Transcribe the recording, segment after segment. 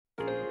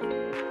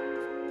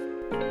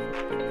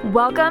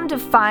Welcome to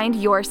Find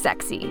Your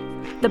Sexy,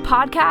 the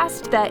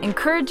podcast that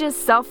encourages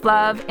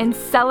self-love and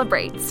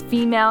celebrates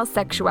female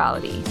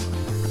sexuality.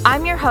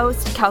 I'm your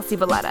host, Kelsey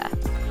Valletta,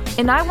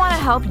 and I want to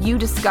help you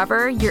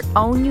discover your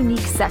own unique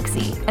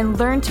sexy and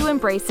learn to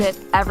embrace it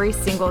every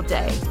single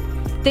day.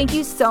 Thank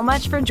you so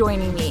much for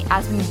joining me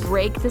as we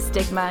break the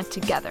stigma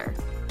together.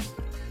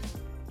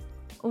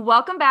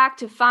 Welcome back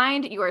to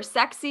Find Your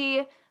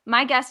Sexy.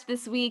 My guest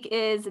this week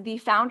is the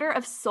founder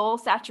of Soul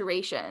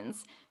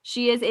Saturations.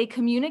 She is a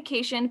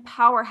communication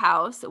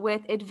powerhouse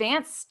with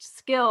advanced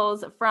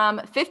skills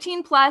from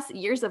 15 plus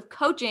years of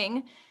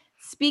coaching,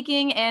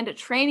 speaking, and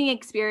training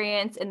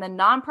experience in the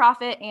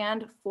nonprofit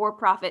and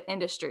for-profit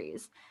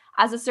industries.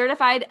 As a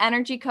certified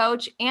energy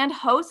coach and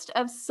host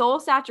of Soul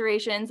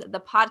Saturations,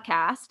 the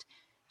podcast,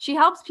 she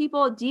helps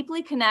people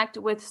deeply connect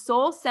with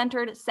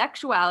soul-centered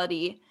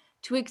sexuality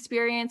to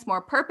experience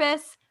more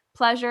purpose,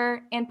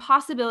 pleasure, and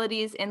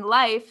possibilities in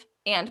life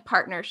and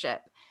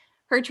partnership.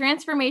 Her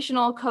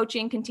transformational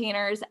coaching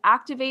containers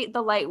activate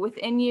the light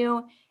within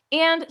you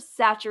and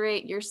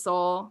saturate your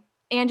soul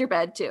and your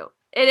bed too.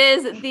 It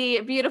is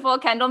the beautiful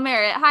Kendall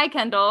Merritt. Hi,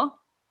 Kendall.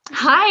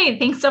 Hi,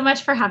 thanks so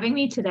much for having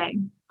me today.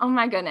 Oh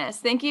my goodness.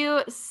 Thank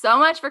you so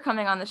much for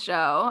coming on the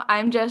show.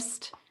 I'm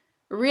just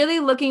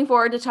really looking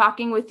forward to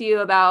talking with you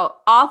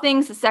about all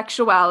things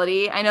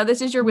sexuality. I know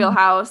this is your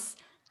wheelhouse.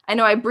 I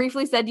know I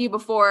briefly said to you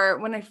before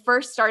when I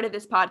first started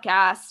this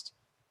podcast,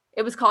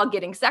 it was called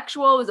Getting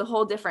Sexual. It was a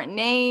whole different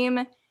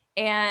name.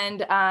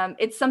 And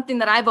it's something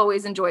that I've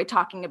always enjoyed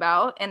talking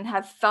about and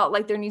have felt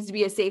like there needs to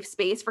be a safe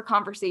space for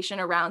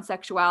conversation around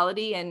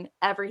sexuality and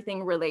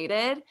everything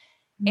related.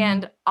 Mm-hmm.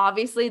 And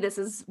obviously this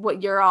is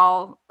what you're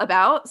all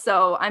about.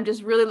 So I'm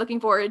just really looking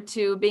forward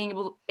to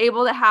being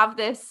able to have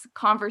this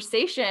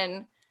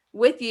conversation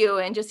with you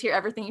and just hear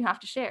everything you have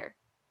to share.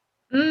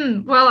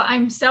 Well,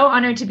 I'm so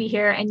honored to be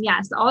here. And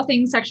yes, all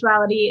things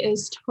sexuality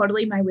is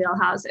totally my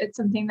wheelhouse. It's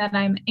something that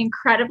I'm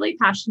incredibly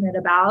passionate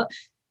about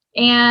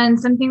and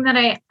something that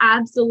I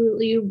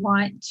absolutely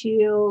want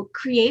to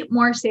create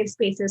more safe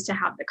spaces to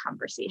have the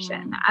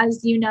conversation.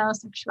 As you know,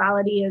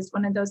 sexuality is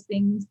one of those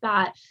things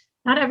that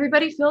not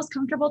everybody feels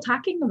comfortable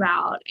talking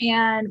about.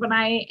 And when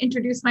I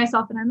introduce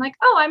myself and I'm like,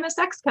 oh, I'm a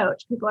sex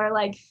coach, people are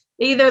like,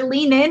 they either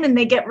lean in and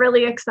they get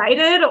really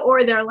excited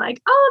or they're like,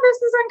 oh,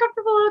 this is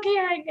uncomfortable. Okay,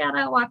 I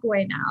gotta walk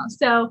away now.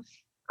 So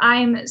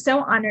I'm so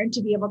honored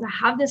to be able to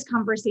have this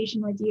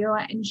conversation with you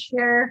and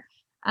share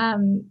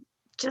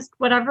just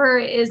whatever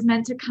is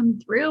meant to come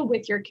through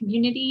with your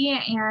community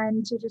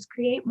and to just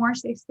create more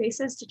safe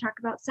spaces to talk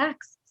about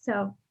sex.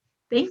 So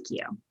thank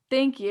you.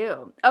 Thank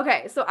you.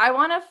 Okay, so I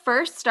want to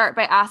first start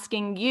by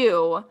asking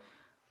you,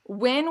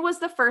 when was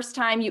the first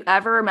time you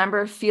ever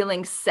remember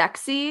feeling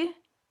sexy?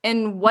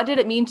 And what did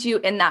it mean to you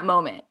in that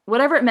moment?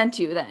 Whatever it meant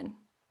to you then.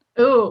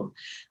 Ooh,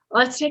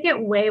 let's take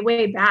it way,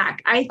 way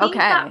back. I think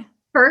that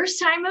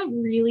first time of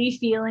really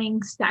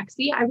feeling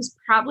sexy, I was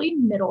probably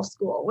middle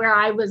school, where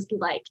I was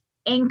like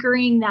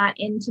anchoring that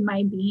into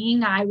my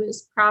being. I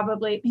was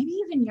probably maybe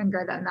even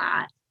younger than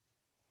that.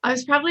 I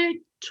was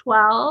probably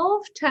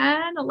 12,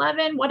 10,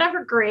 11,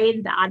 whatever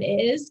grade that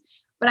is.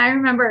 But I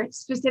remember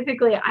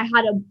specifically, I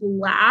had a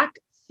black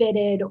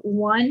fitted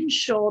one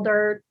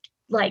shoulder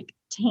like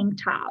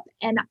tank top.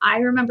 And I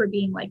remember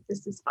being like,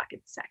 this is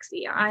fucking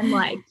sexy. I'm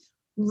like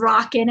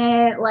rocking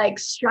it, like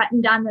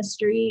strutting down the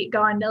street,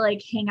 going to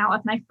like hang out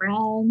with my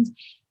friends.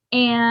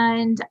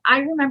 And I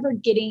remember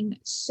getting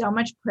so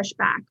much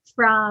pushback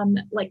from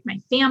like my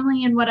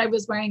family and what I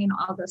was wearing and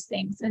all those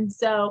things. And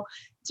so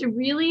to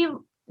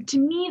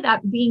me,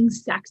 that being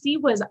sexy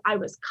was I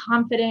was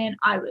confident,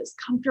 I was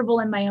comfortable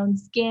in my own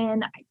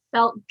skin, I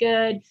felt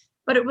good,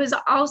 but it was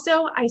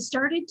also, I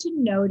started to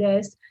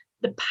notice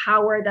the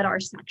power that our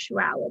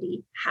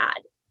sexuality had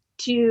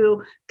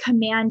to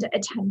command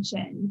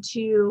attention,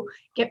 to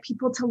get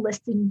people to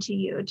listen to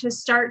you, to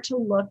start to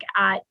look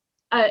at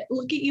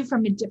you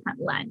from a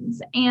different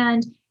lens.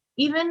 And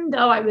even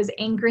though I was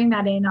anchoring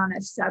that in on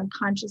a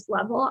subconscious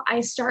level, I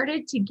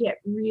started to get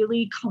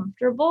really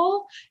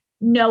comfortable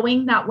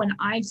knowing that when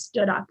I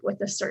stood up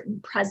with a certain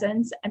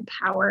presence and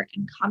power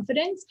and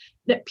confidence,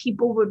 that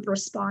people would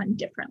respond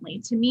differently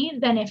to me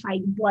than if I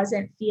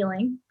wasn't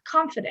feeling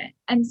confident.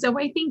 And so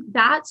I think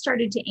that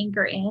started to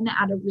anchor in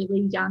at a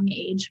really young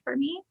age for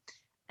me.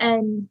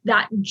 And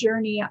that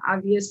journey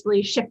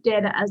obviously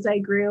shifted as I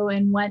grew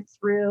and went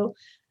through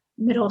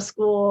middle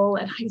school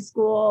and high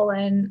school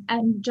and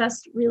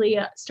just really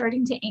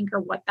starting to anchor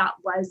what that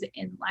was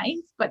in life.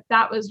 But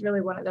that was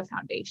really one of the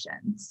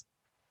foundations.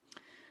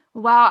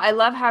 Wow. I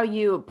love how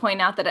you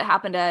point out that it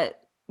happened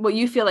at what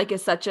you feel like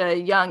is such a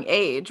young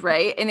age,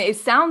 right? And it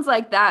sounds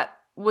like that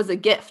was a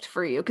gift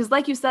for you. Because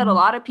like you said, a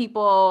lot of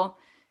people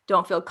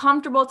don't feel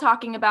comfortable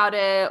talking about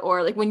it.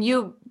 Or like when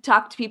you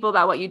talk to people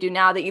about what you do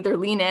now, they either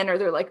lean in or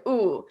they're like,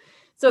 ooh.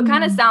 So it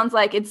kind of sounds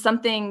like it's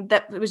something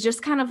that was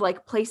just kind of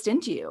like placed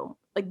into you.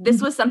 Like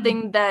this was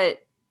something that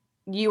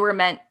you were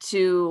meant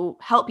to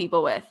help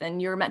people with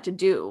and you were meant to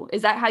do.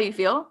 Is that how you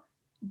feel?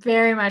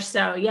 Very much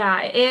so.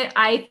 Yeah.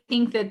 I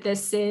think that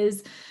this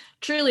is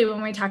truly,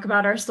 when we talk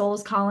about our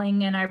soul's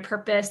calling and our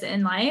purpose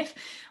in life,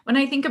 when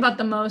I think about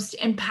the most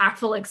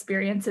impactful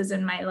experiences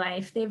in my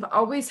life, they've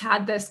always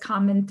had this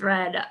common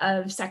thread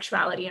of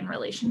sexuality and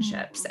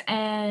relationships.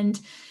 And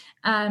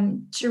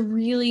to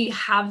really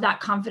have that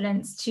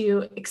confidence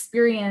to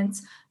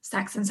experience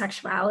sex and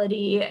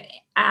sexuality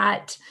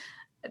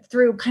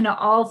through kind of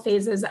all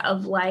phases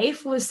of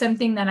life was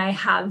something that I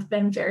have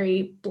been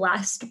very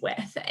blessed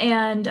with.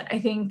 And I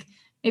think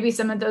maybe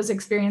some of those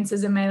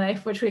experiences in my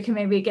life, which we can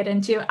maybe get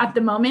into at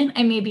the moment,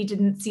 I maybe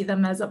didn't see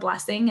them as a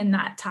blessing in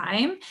that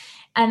time.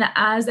 And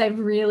as I've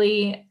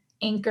really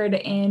anchored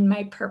in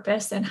my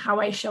purpose and how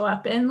I show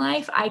up in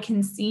life, I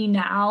can see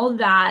now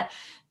that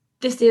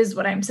this is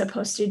what I'm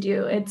supposed to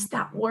do. It's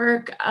that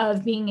work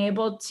of being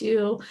able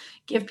to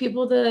give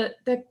people the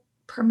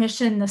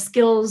permission, the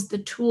skills, the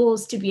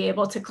tools to be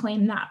able to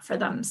claim that for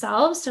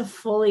themselves, to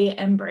fully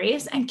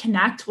embrace and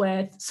connect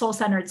with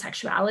soul-centered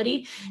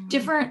sexuality,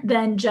 different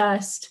than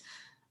just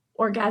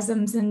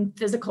orgasms and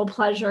physical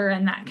pleasure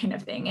and that kind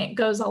of thing. It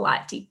goes a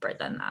lot deeper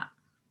than that.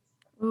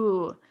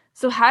 Ooh.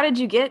 So how did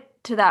you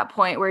get to that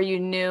point where you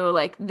knew,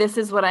 like, this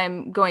is what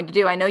I'm going to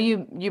do? I know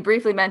you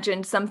briefly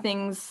mentioned some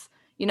things,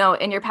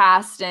 in your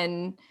past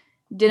and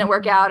didn't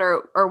work out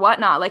or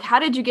whatnot. Like, how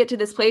did you get to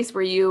this place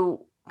where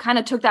you kind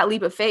of took that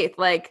leap of faith?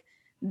 Like,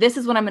 this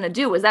is what I'm going to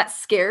do. Was that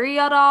scary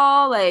at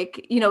all?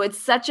 Like, it's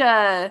such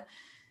a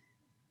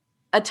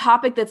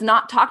topic that's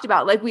not talked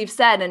about, like we've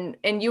said,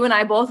 and you and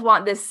I both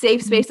want this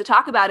safe space to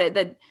talk about it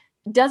that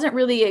doesn't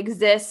really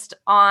exist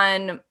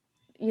on,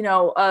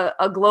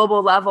 a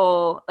global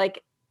level.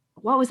 Like,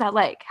 what was that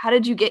like? How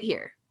did you get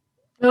here?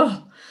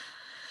 Oh,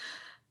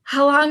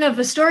 how long of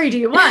a story do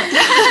you want?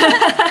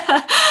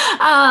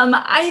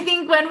 I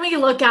think when we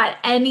look at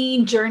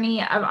any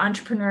journey of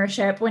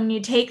entrepreneurship, when you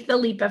take the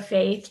leap of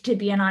faith to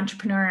be an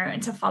entrepreneur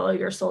and to follow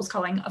your soul's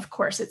calling, of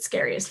course, it's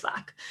scary as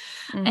fuck.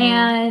 Mm-hmm.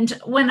 And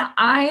when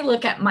I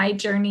look at my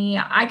journey,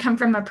 I come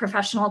from a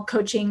professional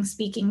coaching,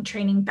 speaking,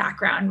 training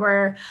background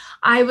where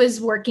I was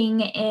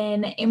working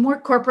in a more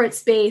corporate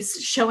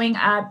space, showing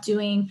up,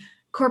 doing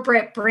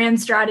corporate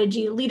brand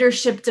strategy,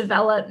 leadership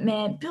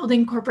development,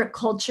 building corporate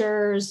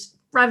cultures,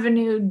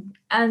 revenue,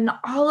 and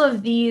all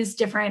of these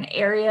different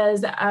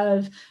areas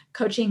of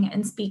coaching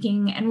and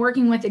speaking and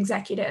working with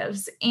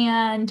executives.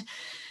 And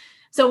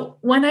so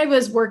when I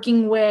was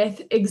working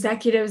with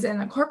executives in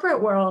the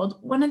corporate world,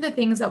 one of the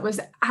things that was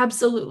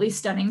absolutely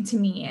stunning to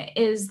me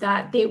is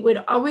that they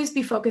would always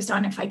be focused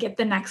on, if I get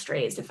the next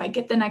raise, if I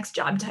get the next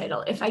job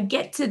title, if I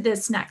get to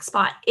this next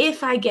spot,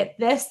 if I get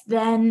this,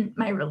 then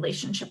my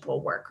relationship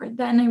will work, or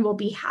then I will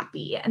be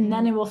happy, and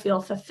then I will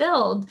feel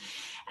fulfilled.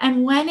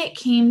 And when it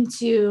came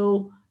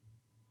to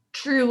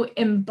true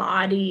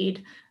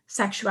embodied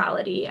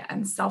sexuality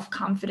and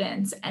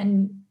self-confidence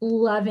and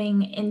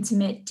loving,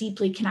 intimate,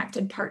 deeply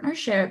connected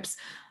partnerships,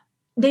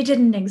 they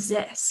didn't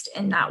exist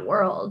in that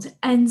world.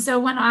 And so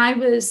when I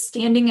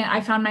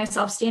found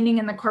myself standing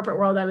in the corporate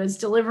world, I was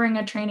delivering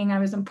a training, I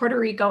was in Puerto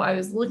Rico, I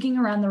was looking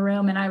around the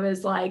room, and I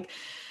was like,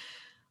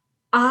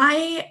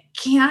 I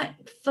can't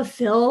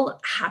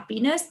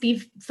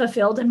be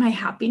fulfilled in my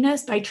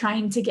happiness by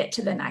trying to get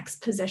to the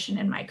next position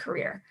in my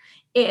career.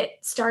 It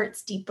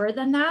starts deeper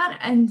than that.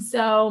 And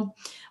so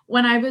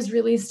when I was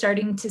really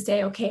starting to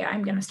say, okay,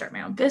 I'm going to start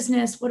my own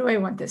business, what do I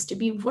want this to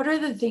be? What are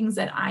the things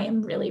that I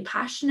am really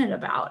passionate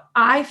about?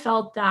 I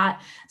felt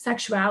that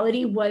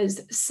sexuality was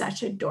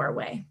such a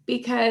doorway,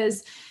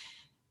 because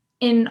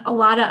in a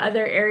lot of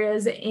other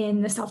areas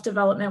in the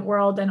self-development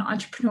world and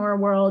entrepreneur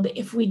world,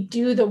 if we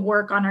do the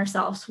work on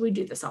ourselves, we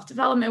do the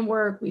self-development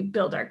work, we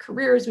build our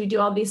careers, we do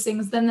all these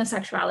things, then the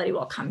sexuality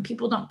will come.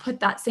 People don't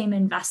put that same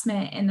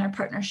investment in their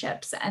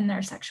partnerships and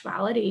their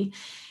sexuality.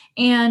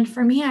 And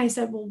for me, I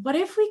said, well, what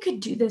if we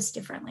could do this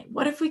differently?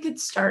 What if we could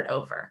start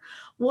over?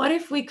 What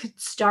if we could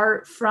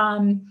start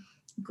from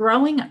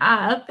growing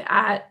up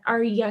at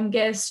our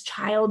youngest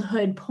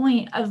childhood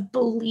point of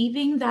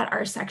believing that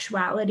our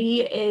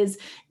sexuality is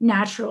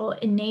natural,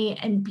 innate,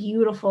 and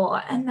beautiful,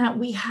 and that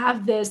we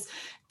have this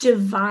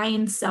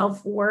divine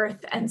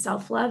self-worth and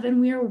self-love,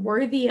 and we are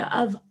worthy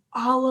of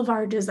all of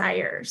our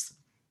desires.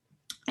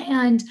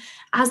 And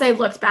as I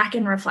looked back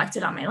and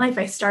reflected on my life,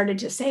 I started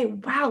to say,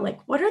 wow, like,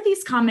 what are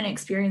these common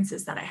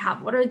experiences that I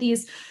have? What are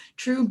these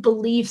true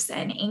beliefs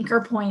and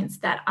anchor points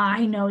that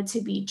I know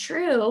to be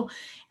true?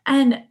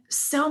 And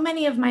so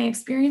many of my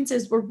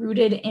experiences were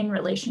rooted in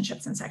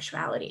relationships and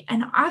sexuality.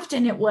 And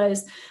often it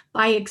was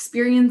by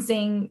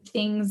experiencing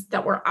things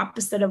that were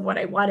opposite of what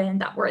I wanted,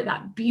 that were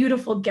that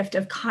beautiful gift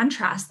of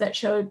contrast that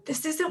showed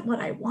this isn't what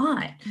I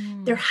want.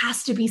 There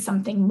has to be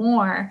something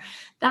more.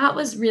 That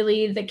was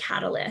really the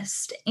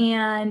catalyst.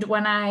 And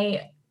when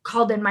I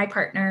called in my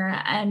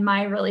partner and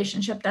my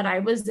relationship that I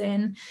was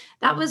in,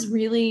 that was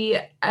really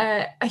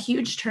a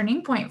huge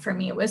turning point for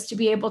me. It was to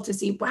be able to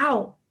see,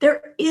 wow,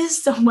 there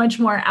is so much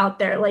more out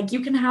there. Like,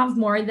 you can have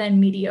more than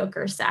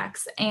mediocre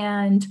sex.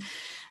 And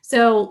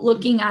so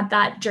looking at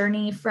that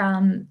journey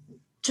from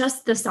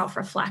just the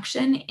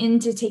self-reflection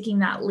into taking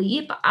that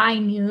leap, I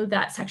knew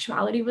that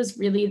sexuality was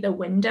really the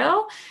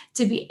window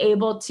to be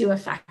able to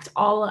affect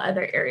all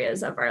other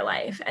areas of our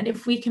life. And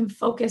if we can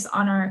focus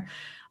on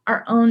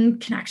our own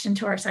connection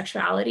to our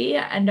sexuality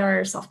and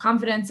our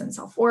self-confidence and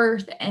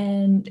self-worth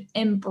and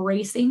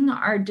embracing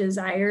our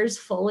desires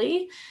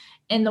fully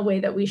in the way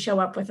that we show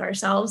up with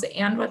ourselves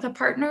and with a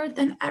partner,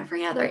 then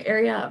every other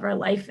area of our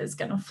life is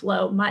going to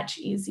flow much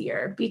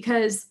easier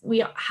because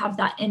we have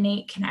that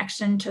innate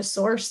connection to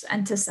source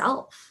and to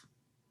self.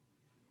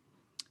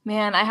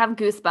 Man, I have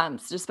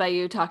goosebumps just by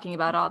you talking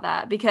about all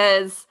that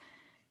because,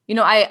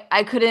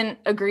 I couldn't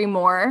agree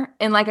more.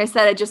 And like I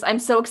said, I'm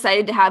so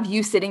excited to have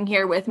you sitting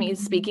here with me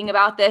speaking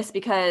about this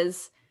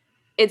because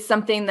it's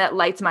something that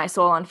lights my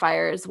soul on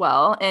fire as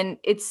well. And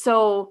it's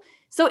so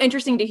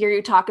interesting to hear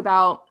you talk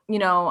about,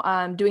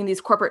 doing these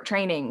corporate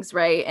trainings,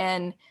 right?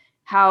 And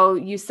how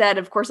you said,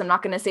 of course, I'm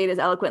not going to say it as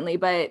eloquently,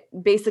 but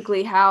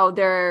basically how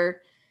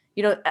they're,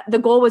 the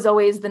goal was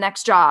always the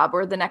next job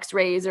or the next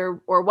raise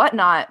or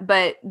whatnot,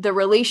 but the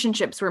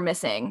relationships were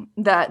missing,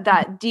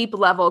 that deep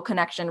level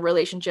connection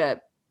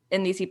relationship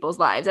in these people's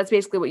lives. That's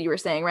basically what you were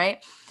saying,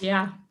 right?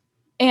 Yeah.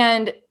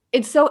 And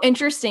it's so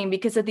interesting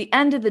because at the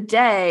end of the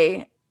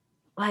day,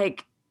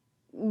 like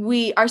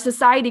our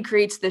society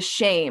creates this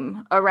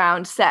shame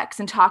around sex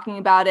and talking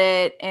about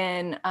it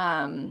and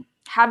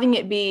having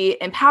it be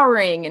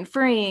empowering and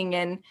freeing.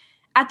 And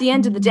at the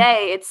end of the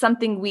day, it's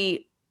something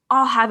we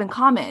all have in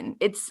common.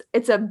 It's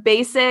a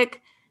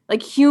basic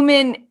like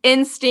human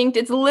instinct.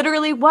 It's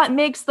literally what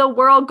makes the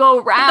world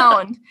go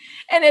round.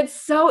 And it's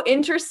so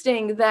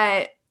interesting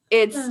that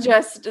it's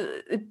just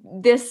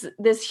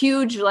this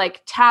huge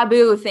like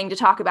taboo thing to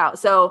talk about.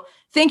 So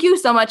thank you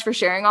so much for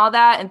sharing all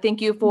that. And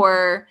thank you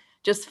for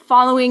just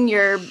following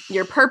your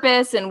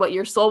purpose and what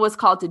your soul was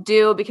called to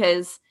do,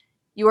 because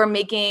you are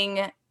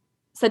making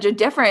such a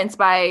difference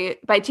by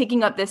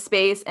taking up this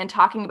space and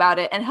talking about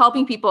it and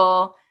helping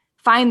people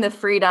find the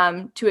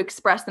freedom to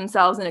express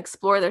themselves and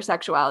explore their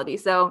sexuality.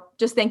 So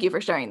just thank you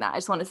for sharing that. I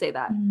just want to say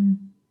that.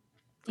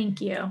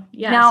 Thank you.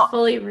 Yes, now,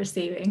 fully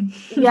receiving.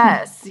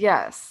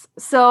 Yes.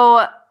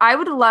 So I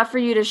would love for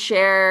you to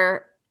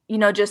share,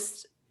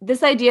 just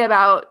this idea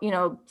about,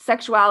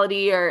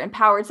 sexuality or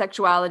empowered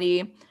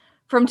sexuality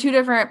from two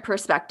different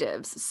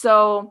perspectives.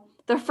 So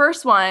the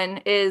first one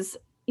is,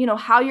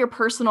 how your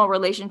personal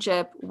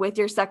relationship with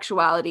your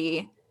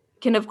sexuality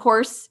can, of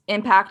course,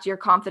 impact your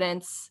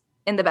confidence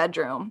in the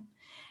bedroom.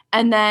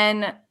 And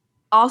then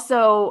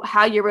also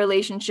how your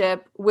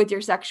relationship with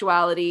your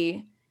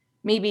sexuality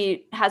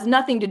maybe has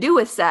nothing to do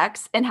with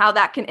sex and how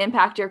that can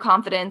impact your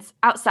confidence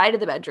outside of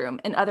the bedroom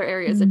in other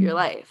areas of your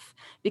life.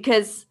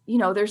 Because,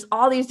 there's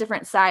all these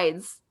different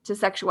sides to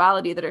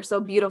sexuality that are so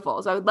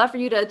beautiful. So I would love for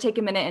you to take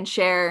a minute and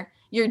share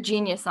your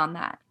genius on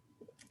that.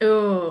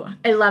 Oh,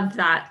 I love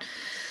that.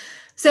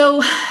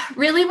 So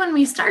really, when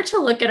we start to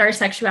look at our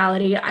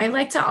sexuality, I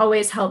like to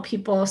always help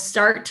people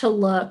start to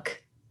look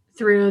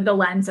through the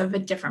lens of a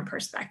different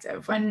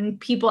perspective. When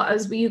people,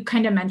 as we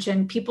kind of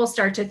mentioned, people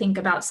start to think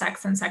about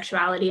sex and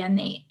sexuality and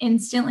they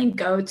instantly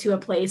go to a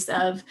place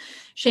of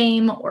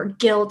shame or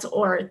guilt,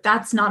 or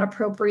that's not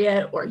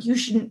appropriate, or you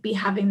shouldn't be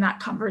having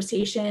that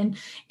conversation.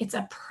 It's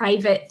a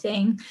private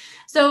thing.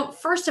 So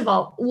first of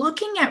all,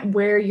 looking at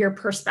where your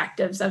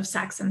perspectives of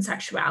sex and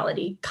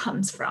sexuality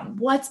comes from.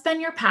 What's been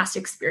your past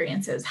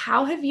experiences?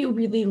 How have you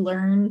really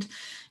learned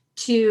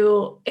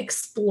to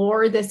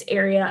explore this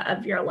area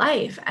of your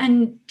life,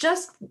 and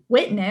just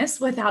witness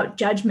without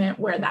judgment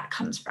where that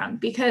comes from?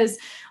 Because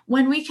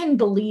when we can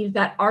believe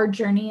that our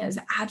journey is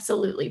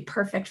absolutely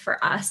perfect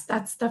for us,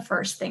 that's the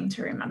first thing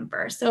to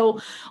remember. So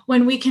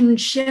when we can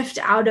shift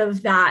out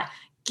of that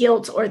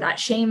guilt or that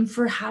shame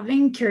for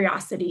having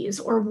curiosities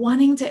or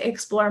wanting to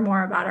explore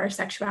more about our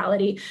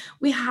sexuality,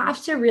 we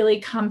have to really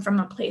come from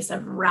a place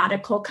of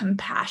radical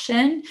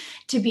compassion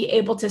to be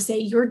able to say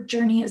your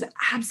journey is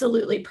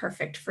absolutely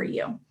perfect for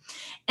you.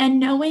 And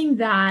knowing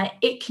that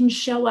it can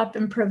show up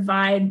and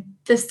provide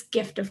this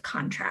gift of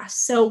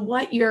contrast. So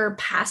what your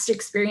past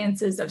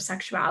experiences of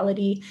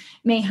sexuality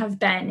may have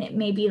been, it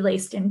may be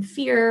laced in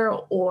fear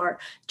or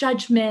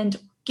judgment,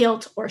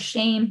 guilt, or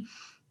shame.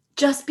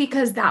 Just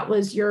because that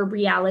was your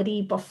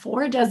reality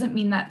before doesn't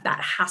mean that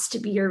that has to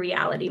be your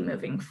reality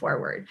moving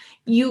forward.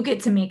 You get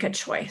to make a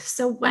choice.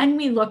 So when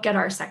we look at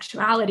our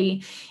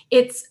sexuality,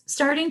 it's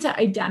starting to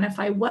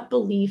identify, what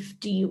belief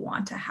do you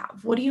want to have?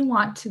 What do you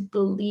want to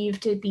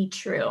believe to be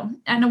true?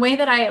 And a way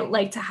that I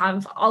like to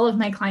have all of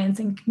my clients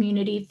and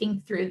community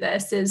think through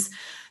this is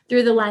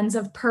through the lens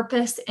of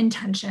purpose,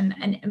 intention,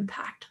 and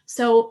impact.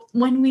 So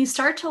when we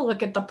start to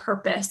look at the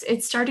purpose,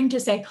 it's starting to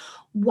say,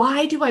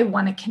 why do I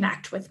want to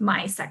connect with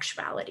my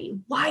sexuality?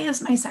 Why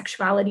is my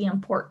sexuality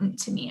important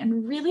to me?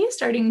 And really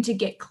starting to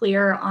get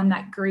clear on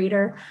that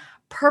greater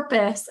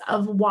purpose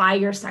of why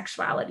your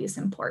sexuality is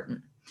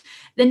important.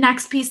 The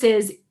next piece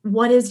is,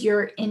 what is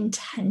your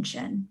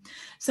intention?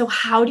 So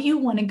how do you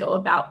want to go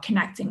about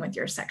connecting with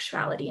your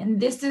sexuality? And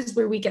this is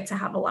where we get to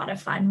have a lot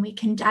of fun. We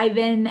can dive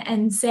in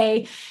and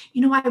say,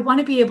 I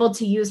want to be able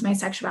to use my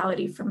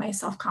sexuality for my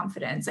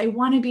self-confidence. I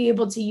want to be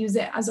able to use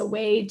it as a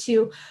way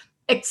to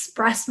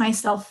express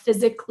myself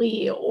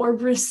physically or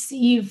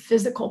receive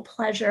physical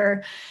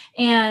pleasure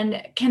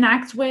and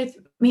connect with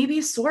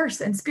maybe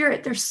source and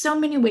spirit. There's so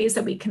many ways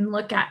that we can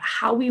look at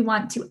how we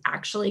want to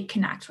actually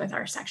connect with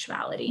our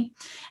sexuality.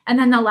 And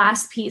then the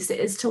last piece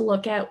is to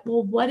look at,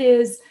 well, what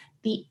is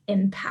the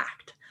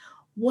impact?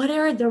 What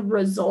are the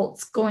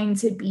results going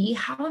to be?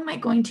 How am I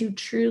going to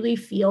truly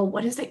feel?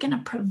 What is it going to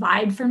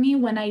provide for me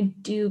when I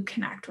do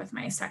connect with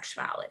my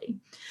sexuality?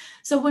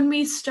 So when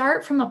we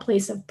start from a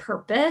place of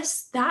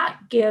purpose, that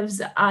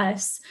gives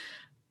us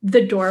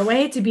the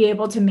doorway to be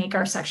able to make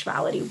our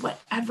sexuality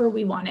whatever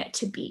we want it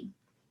to be.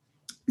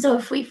 So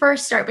if we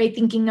first start by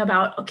thinking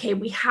about, okay,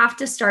 we have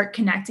to start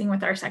connecting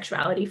with our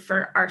sexuality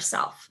for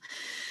ourselves.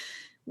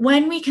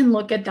 When we can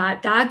look at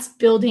that, that's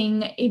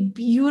building a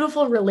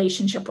beautiful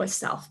relationship with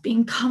self,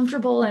 being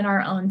comfortable in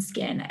our own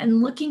skin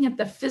and looking at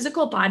the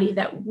physical body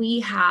that we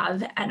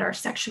have and our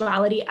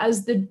sexuality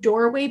as the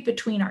doorway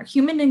between our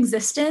human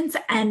existence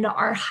and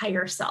our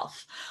higher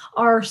self,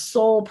 our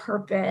soul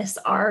purpose,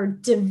 our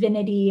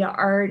divinity,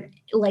 our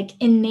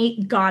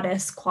innate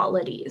goddess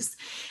qualities.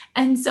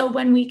 And so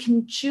when we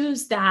can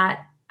choose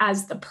that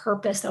as the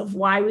purpose of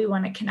why we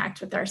want to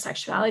connect with our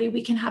sexuality,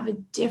 we can have a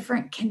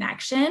different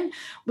connection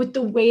with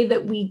the way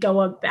that we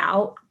go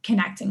about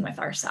connecting with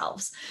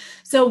ourselves.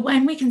 So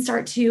when we can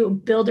start to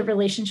build a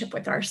relationship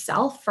with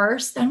ourselves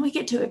first, then we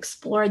get to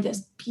explore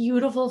this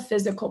beautiful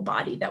physical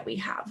body that we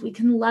have. We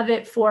can love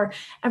it for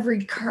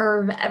every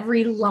curve,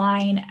 every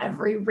line,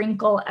 every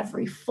wrinkle,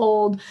 every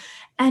fold,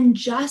 and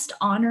just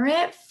honor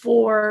it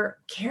for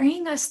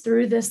carrying us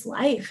through this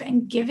life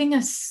and giving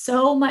us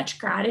so much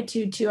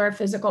gratitude to our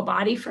physical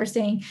body for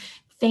saying,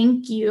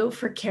 thank you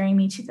for carrying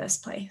me to this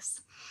place.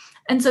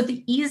 And so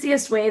the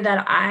easiest way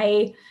that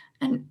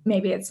and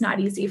maybe it's not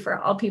easy for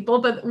all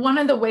people, but one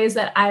of the ways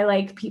that I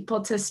like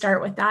people to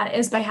start with that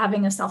is by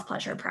having a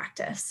self-pleasure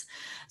practice.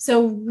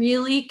 So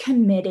really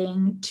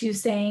committing to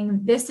saying,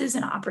 this is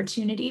an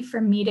opportunity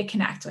for me to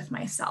connect with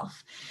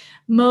myself.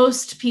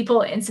 Most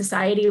people in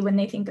society, when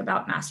they think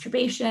about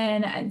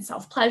masturbation and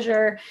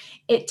self-pleasure,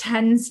 it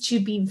tends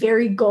to be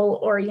very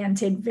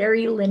goal-oriented,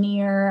 very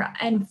linear,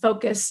 and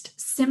focused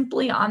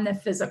simply on the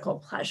physical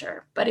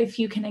pleasure. But if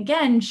you can,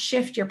 again,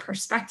 shift your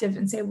perspective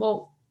and say,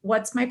 well,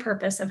 what's my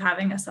purpose of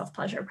having a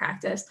self-pleasure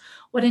practice?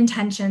 What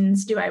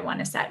intentions do I want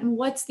to set? And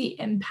what's the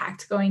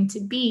impact going to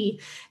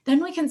be?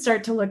 Then we can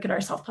start to look at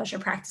our self-pleasure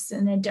practice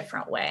in a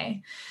different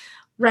way.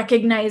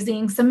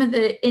 Recognizing some of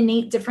the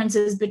innate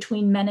differences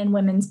between men and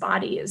women's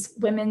bodies.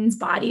 Women's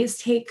bodies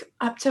take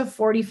up to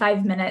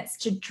 45 minutes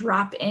to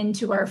drop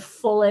into our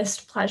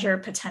fullest pleasure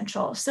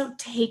potential. So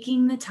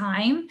taking the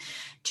time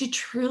to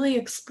truly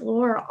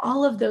explore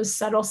all of those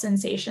subtle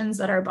sensations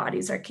that our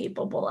bodies are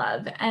capable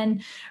of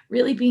and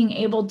really being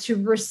able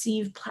to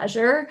receive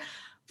pleasure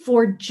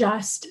for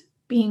just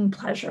being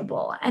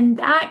pleasurable. And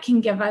that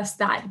can give us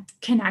that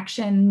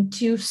connection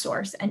to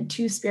source and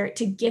to spirit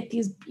to get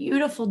these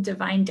beautiful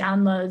divine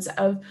downloads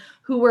of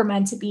who we're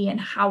meant to be and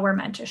how we're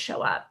meant to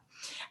show up.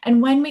 And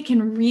when we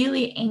can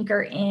really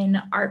anchor in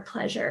our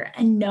pleasure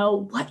and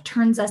know what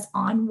turns us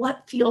on,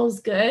 what feels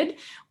good,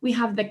 we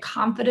have the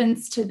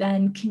confidence to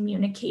then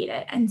communicate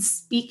it and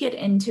speak it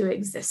into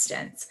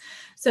existence.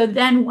 So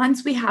then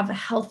once we have a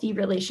healthy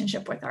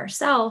relationship with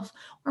ourselves,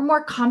 we're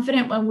more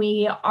confident when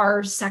we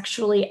are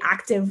sexually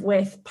active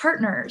with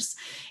partners,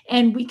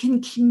 and we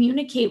can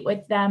communicate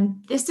with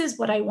them, this is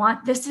what I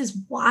want, this is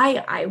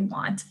why I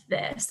want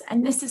this,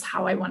 and this is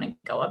how I want to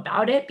go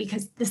about it,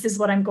 because this is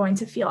what I'm going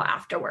to feel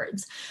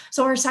afterwards.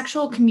 So our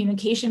sexual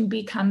communication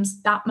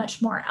becomes that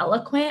much more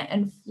eloquent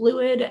and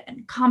fluid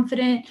and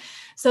confident,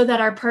 so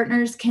that our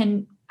partners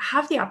can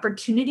have the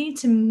opportunity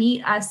to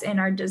meet us in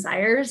our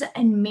desires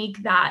and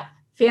make that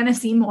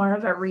fantasy more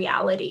of a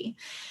reality.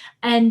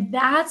 And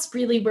that's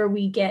really where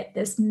we get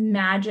this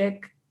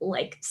magic,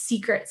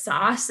 secret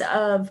sauce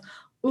of,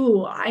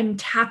 ooh, I'm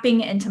tapping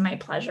into my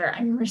pleasure.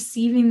 I'm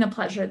receiving the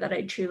pleasure that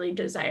I truly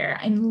desire.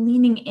 I'm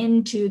leaning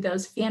into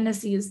those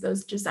fantasies,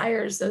 those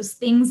desires, those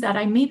things that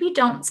I maybe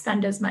don't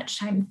spend as much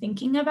time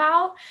thinking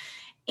about.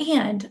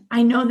 And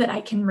I know that I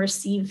can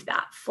receive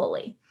that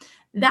fully.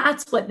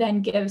 That's what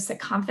then gives the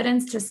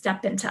confidence to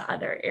step into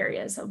other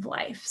areas of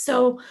life.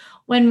 So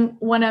when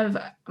one of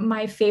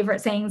my favorite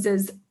sayings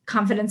is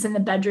confidence in the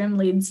bedroom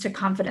leads to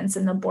confidence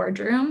in the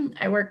boardroom,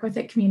 I work with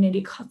a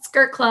community called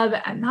Skirt Club,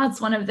 and that's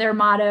one of their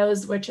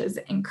mottos, which is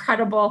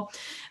incredible,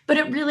 but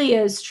it really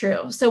is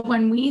true. So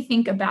when we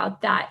think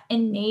about that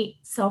innate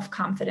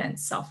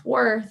self-confidence,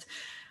 self-worth,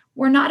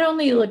 we're not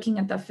only looking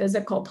at the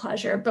physical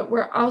pleasure, but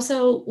we're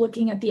also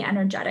looking at the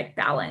energetic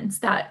balance,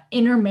 that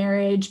inner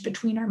marriage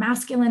between our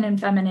masculine and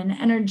feminine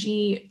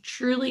energy,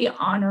 truly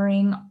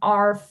honoring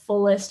our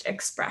fullest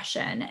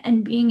expression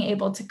and being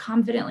able to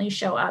confidently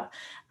show up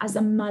as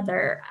a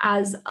mother,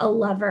 as a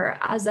lover,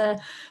 as a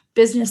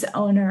business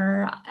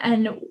owner.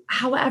 And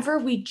however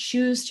we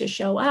choose to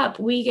show up,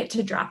 we get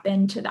to drop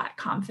into that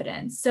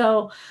confidence.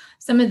 So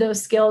some of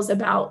those skills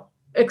about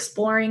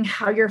exploring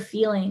how you're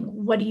feeling,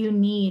 what do you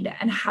need,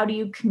 and how do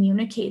you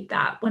communicate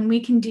that? When we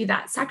can do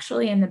that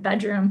sexually in the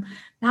bedroom,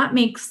 that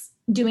makes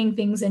doing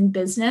things in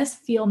business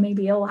feel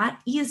maybe a lot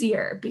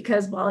easier,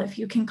 because, well, if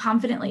you can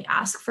confidently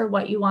ask for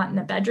what you want in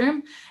the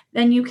bedroom,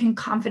 then you can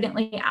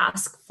confidently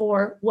ask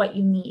for what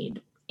you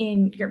need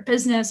in your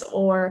business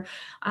or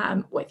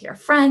with your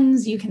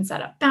friends. You can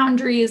set up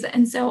boundaries.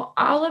 And so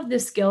all of the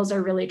skills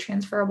are really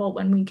transferable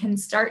when we can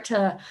start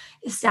to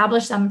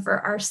establish them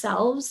for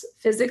ourselves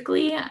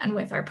physically and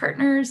with our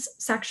partners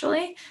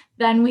sexually.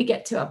 Then we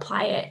get to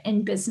apply it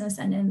in business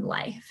and in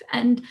life.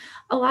 And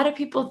a lot of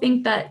people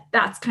think that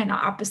that's kind of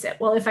opposite.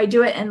 Well, if I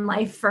do it in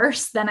life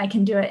first, then I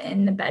can do it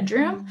in the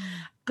bedroom.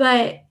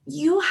 But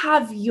you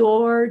have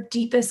your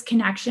deepest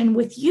connection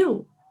with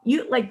you.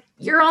 You like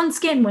your own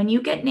skin when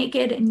you get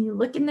naked and you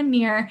look in the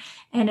mirror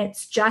and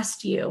it's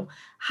just you.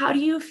 How do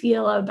you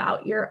feel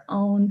about your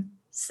own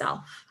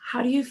self?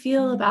 How do you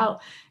feel about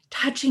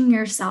touching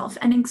yourself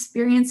and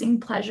experiencing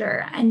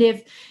pleasure? And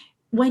if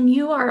when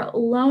you are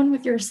alone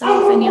with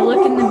yourself and you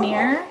look in the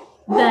mirror,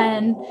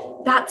 then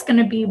that's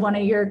going to be one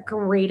of your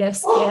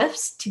greatest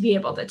gifts to be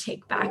able to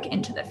take back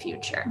into the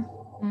future.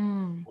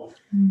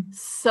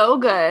 So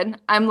good.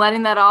 I'm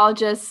letting that all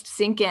just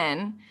sink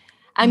in.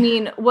 I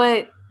mean,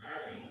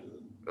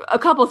 a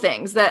couple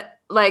things that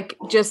like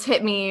just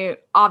hit me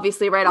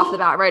obviously right off the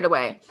bat right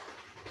away.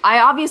 I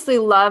obviously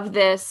love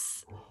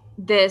this,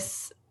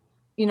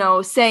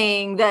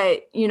 saying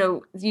that,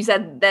 you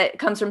said that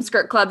comes from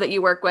Skirt Club that you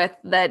work with,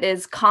 that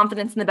is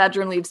confidence in the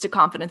bedroom leads to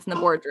confidence in the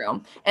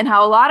boardroom, and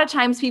how a lot of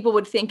times people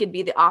would think it'd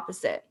be the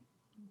opposite.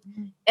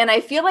 And I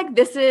feel like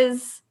this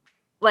is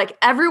like,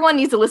 everyone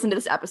needs to listen to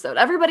this episode.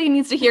 Everybody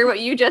needs to hear what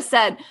you just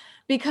said,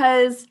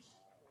 because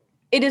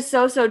it is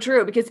so, so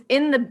true. Because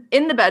in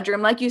the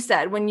bedroom, like you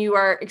said, when you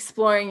are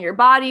exploring your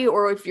body,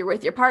 or if you're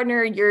with your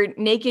partner, you're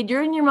naked,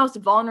 you're in your most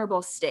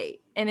vulnerable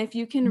state. And if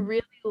you can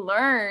really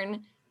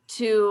learn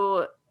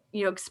to,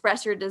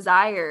 express your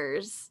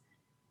desires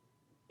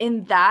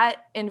in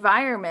that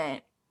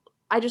environment,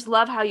 I just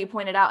love how you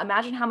pointed out,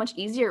 imagine how much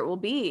easier it will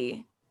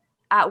be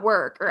at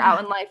work or out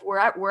in life,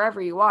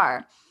 wherever you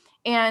are.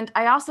 And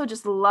I also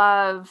just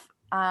love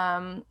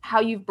how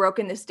you've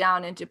broken this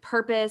down into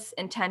purpose,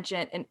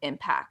 intention, and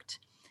impact.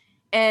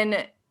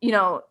 And,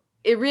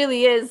 it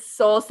really is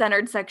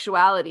soul-centered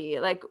sexuality.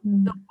 Like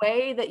the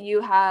way that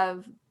you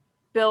have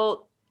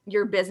built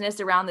your business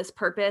around this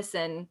purpose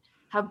and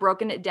have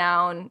broken it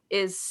down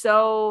is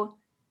so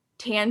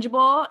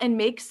tangible and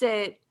makes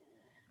it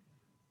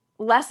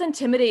less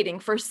intimidating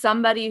for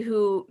somebody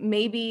who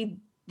maybe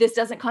this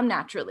doesn't come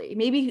naturally.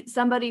 Maybe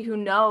somebody who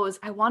knows,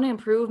 I want to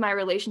improve my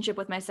relationship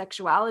with my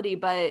sexuality,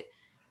 but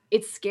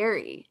it's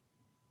scary,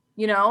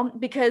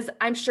 because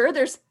I'm sure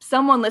there's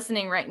someone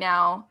listening right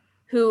now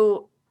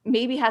who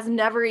maybe has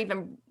never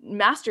even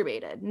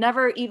masturbated,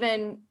 never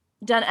even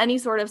done any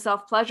sort of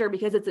self-pleasure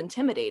because it's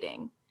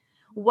intimidating.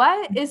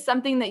 What is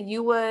something that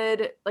you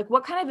would, like,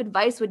 what kind of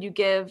advice would you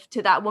give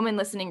to that woman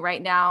listening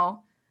right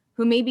now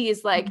who maybe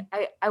is like,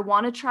 I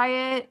want to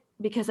try it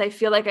because I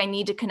feel like I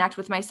need to connect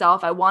with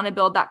myself. I want to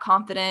build that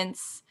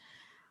confidence.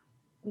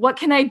 What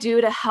can I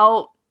do to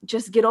help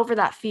just get over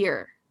that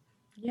fear?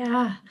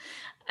 Yeah.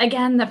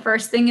 Again, the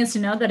first thing is to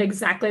know that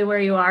exactly where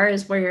you are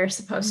is where you're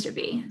supposed to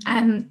be,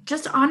 and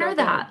just honor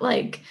that.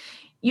 Like,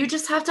 you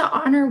just have to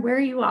honor where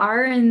you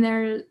are, and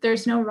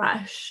there's no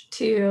rush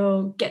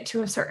to get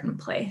to a certain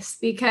place,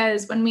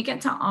 because when we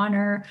get to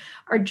honor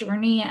our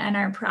journey and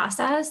our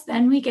process,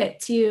 then we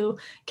get to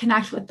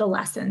connect with the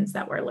lessons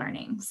that we're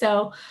learning.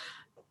 So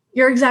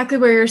you're exactly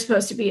where you're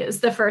supposed to be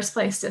is the first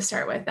place to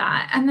start with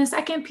that. And the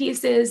second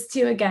piece is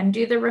to, again,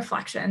 do the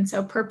reflection.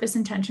 So purpose,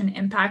 intention,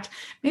 impact.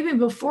 Maybe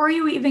before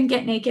you even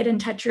get naked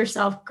and touch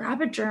yourself, grab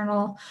a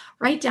journal,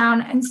 write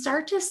down, and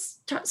start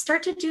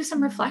to do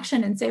some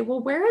reflection and say,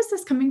 well, where is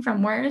this coming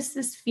from? Where is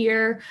this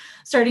fear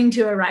starting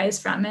to arise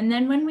from? And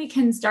then when we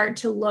can start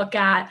to look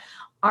at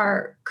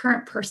our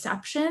current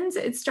perceptions,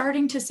 it's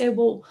starting to say,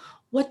 well,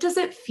 what does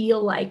it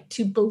feel like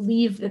to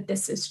believe that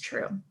this is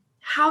true?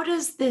 How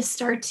does this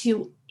start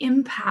to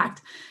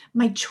impact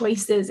my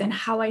choices and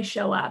how I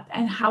show up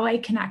and how I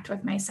connect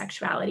with my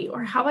sexuality,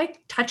 or how I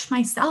touch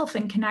myself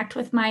and connect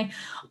with my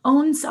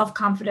own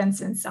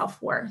self-confidence and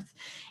self-worth?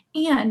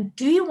 And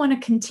do you want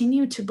to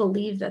continue to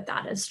believe that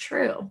that is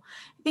true?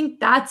 I think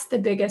that's the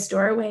biggest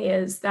doorway,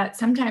 is that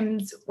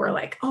sometimes we're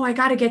like, oh, I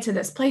got to get to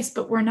this place,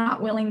 but we're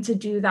not willing to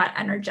do that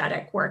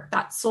energetic work,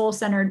 that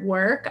soul-centered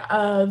work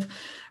of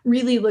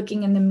really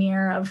looking in the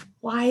mirror of,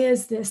 why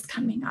is this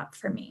coming up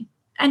for me?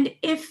 And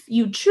if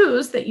you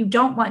choose that you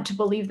don't want to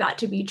believe that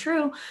to be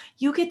true,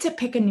 you get to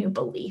pick a new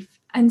belief.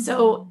 And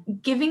so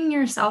giving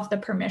yourself the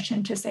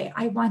permission to say,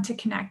 I want to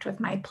connect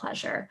with my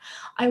pleasure.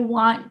 I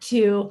want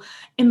to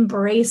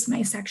embrace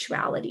my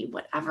sexuality,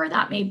 whatever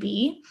that may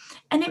be.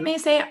 And it may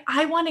say,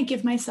 I want to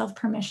give myself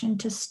permission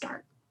to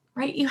start,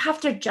 right? You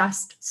have to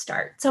just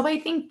start. So I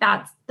think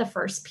that's the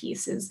first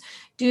piece, is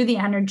do the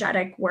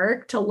energetic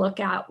work to look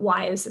at,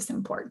 why is this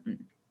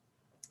important?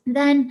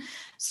 Then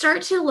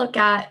start to look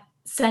at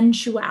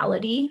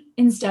sensuality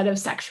instead of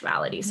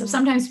sexuality. So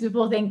sometimes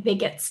people think they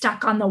get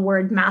stuck on the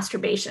word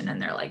masturbation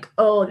and they're like,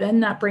 oh, then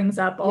that brings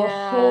up a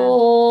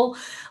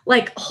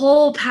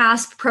whole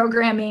past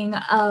programming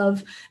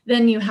of,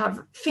 then you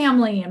have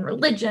family and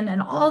religion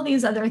and all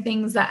these other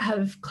things that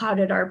have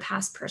clouded our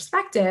past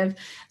perspective.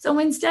 So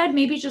instead,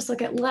 maybe just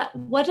look at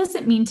what does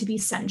it mean to be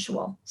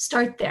sensual?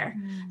 Start there,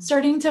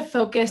 starting to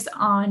focus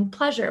on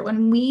pleasure.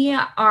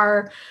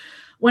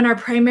 When our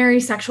primary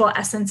sexual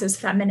essence is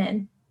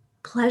feminine,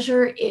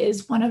 pleasure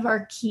is one of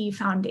our key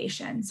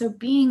foundations. So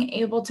being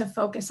able to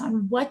focus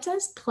on, what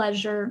does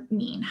pleasure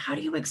mean? How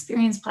do you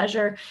experience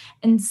pleasure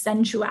and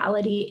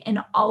sensuality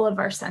in all of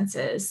our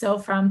senses? So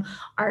from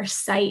our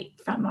sight,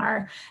 from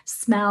our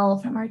smell,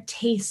 from our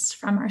taste,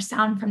 from our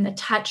sound, from the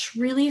touch,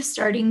 really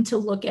starting to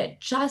look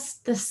at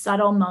just the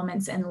subtle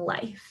moments in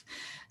life.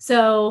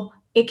 So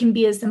it can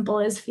be as simple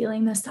as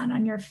feeling the sun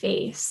on your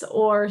face,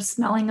 or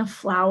smelling a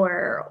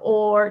flower,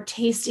 or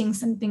tasting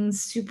something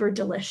super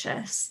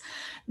delicious.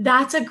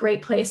 That's a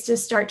great place to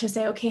start to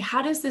say, okay,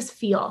 how does this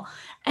feel?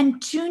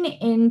 And tune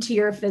into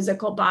your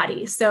physical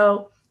body.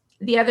 So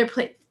the other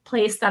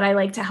place that I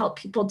like to help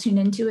people tune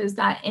into is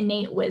that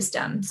innate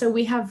wisdom. So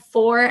we have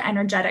 4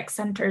 energetic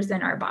centers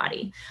in our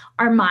body.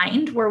 Our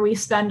mind, where we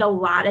spend a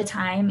lot of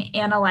time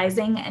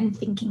analyzing and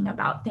thinking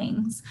about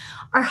things.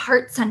 Our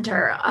heart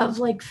center, of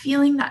like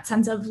feeling that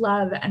sense of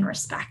love and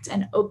respect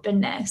and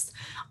openness.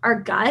 Our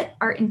gut,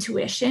 our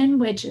intuition,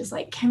 which is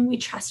like, can we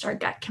trust our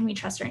gut? Can we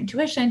trust our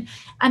intuition?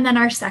 And then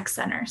our sex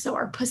center. So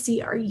our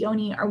pussy, our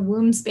yoni, our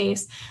womb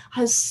space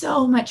has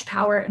so much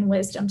power and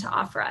wisdom to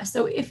offer us.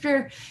 So if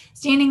you're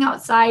standing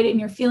outside and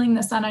you're feeling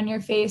the sun on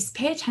your face,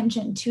 pay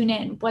attention, tune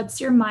in. What's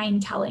your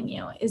mind telling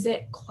you? Is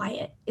it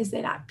quiet? Is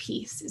it at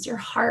peace? Is your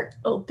heart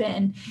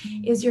open?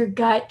 Is your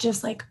gut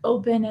just like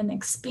open and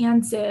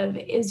expansive?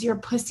 Is your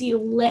pussy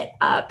lit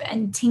up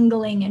and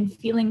tingling and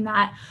feeling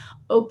that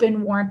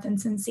open warmth and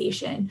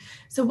sensation?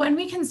 So when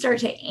we can start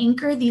to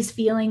anchor these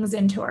feelings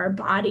into our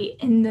body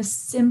in the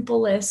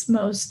simplest,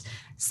 most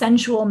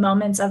sensual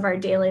moments of our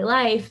daily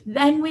life,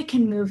 then we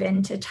can move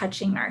into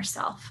touching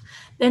ourselves.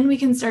 Then we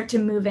can start to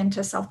move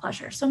into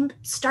self-pleasure. So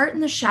start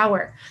in the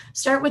shower.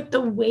 Start with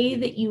the way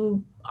that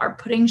you are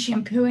putting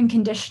shampoo and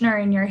conditioner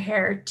in your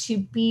hair to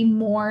be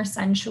more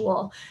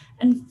sensual,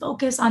 and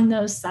focus on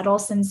those subtle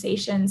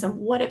sensations of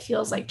what it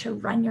feels like to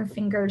run your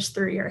fingers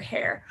through your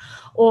hair.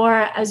 Or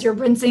as you're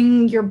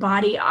rinsing your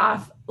body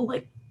off,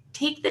 like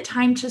take the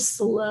time to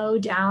slow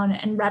down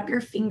and rub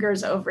your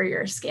fingers over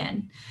your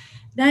skin.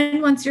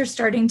 Then once you're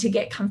starting to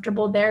get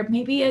comfortable there,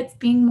 maybe it's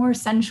being more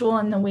sensual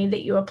in the way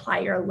that you apply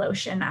your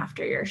lotion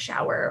after your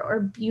shower, or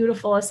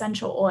beautiful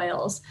essential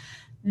oils.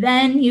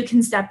 Then you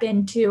can step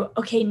into,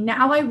 okay,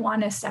 now I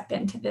want to step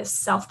into this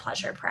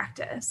self-pleasure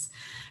practice.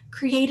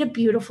 Create a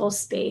beautiful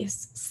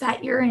space,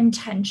 set your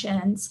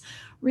intentions,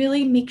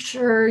 really make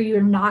sure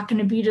you're not going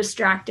to be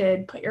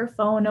distracted, put your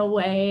phone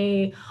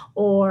away,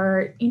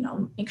 or,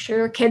 make sure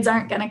your kids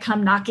aren't going to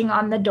come knocking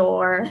on the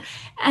door,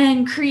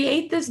 and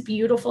create this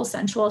beautiful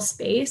sensual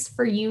space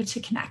for you to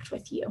connect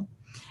with you.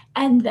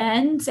 And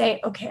then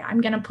say, okay,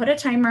 I'm going to put a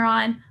timer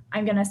on.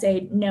 I'm going to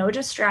say no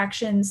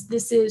distractions.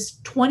 This is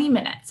 20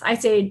 minutes. I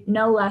say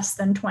no less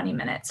than 20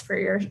 minutes for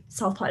your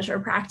self-pleasure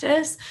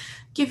practice.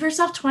 Give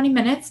yourself 20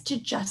 minutes to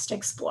just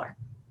explore.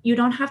 You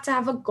don't have to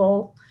have a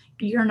goal.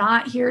 You're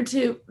not here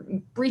to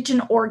reach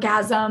an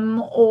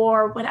orgasm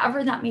or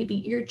whatever that may be.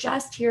 You're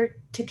just here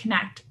to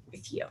connect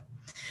with you.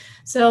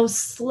 So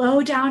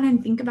slow down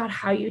and think about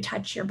how you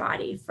touch your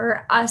body.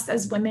 For us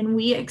as women,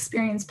 we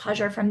experience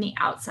pleasure from the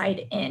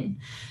outside in.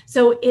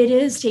 So it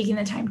is taking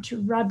the time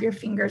to rub your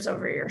fingers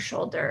over your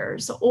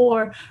shoulders,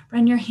 or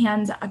run your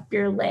hands up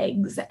your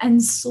legs,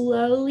 and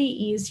slowly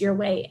ease your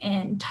way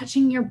in,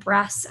 touching your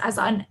breasts as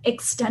an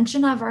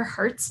extension of our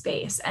heart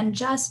space, and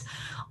just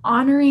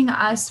honoring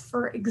us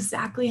for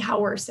exactly how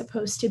we're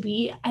supposed to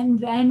be, and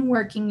then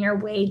working your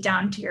way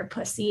down to your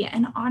pussy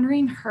and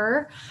honoring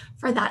her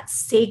for that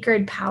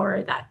sacred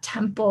power, that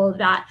temple,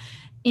 that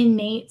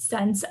innate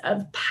sense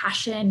of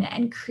passion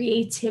and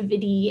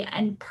creativity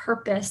and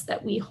purpose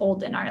that we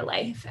hold in our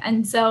life.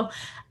 And so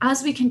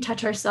as we can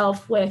touch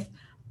ourselves with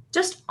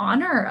just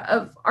honor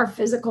of our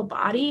physical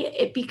body,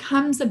 it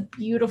becomes a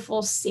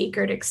beautiful,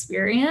 sacred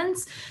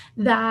experience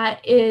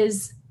that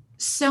is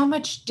so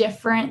much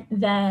different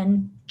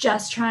than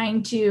just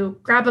trying to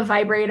grab a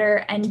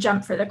vibrator and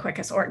jump for the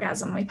quickest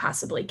orgasm we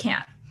possibly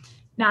can.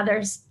 Now,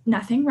 there's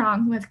nothing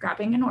wrong with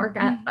grabbing an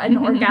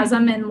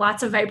orgasm and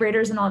lots of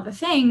vibrators and all the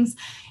things.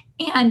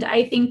 And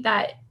I think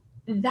that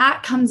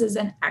that comes as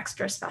an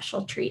extra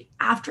special treat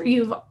after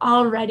you've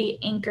already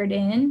anchored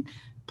in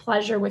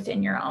pleasure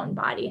within your own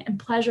body and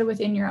pleasure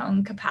within your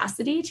own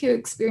capacity to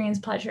experience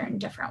pleasure in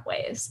different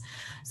ways.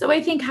 So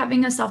I think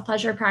having a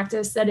self-pleasure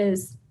practice that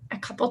is a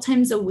couple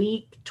times a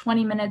week,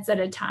 20 minutes at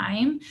a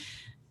time,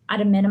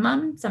 at a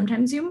minimum,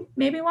 sometimes you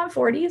maybe want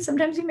 40,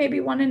 sometimes you maybe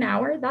want an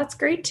hour, that's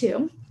great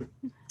too.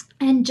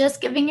 And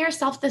just giving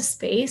yourself the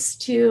space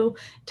to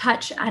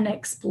touch and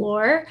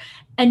explore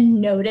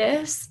and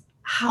notice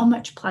how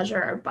much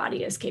pleasure our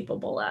body is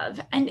capable of.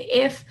 And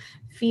if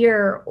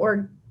fear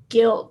or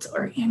guilt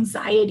or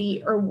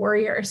anxiety or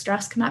worry or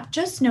stress come up,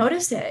 just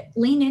notice it,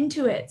 lean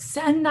into it,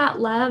 send that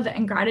love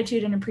and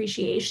gratitude and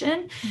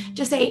appreciation.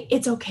 Just say,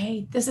 it's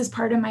okay. This is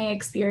part of my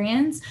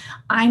experience.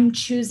 I'm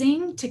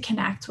choosing to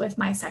connect with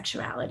my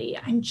sexuality.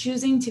 I'm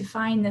choosing to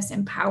find this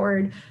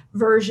empowered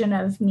version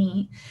of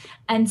me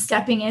and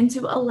stepping in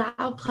to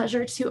allow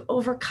pleasure to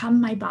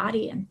overcome my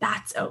body. And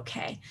that's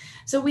okay.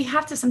 So we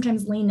have to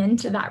sometimes lean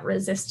into that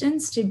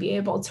resistance to be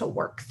able to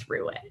work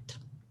through it.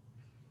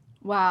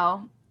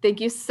 Wow. Thank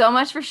you so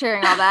much for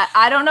sharing all that.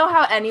 I don't know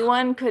how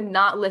anyone could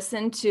not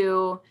listen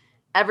to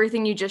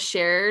everything you just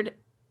shared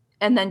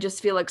and then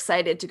just feel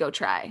excited to go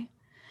try.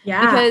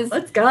 Yeah, because,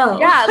 let's go.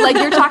 Yeah, like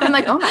you're talking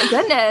like, oh my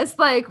goodness,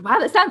 like, wow,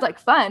 this sounds like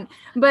fun.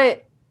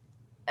 But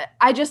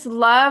I just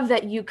love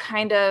that you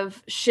kind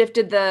of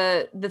shifted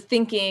the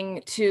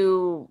thinking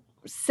to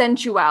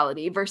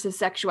sensuality versus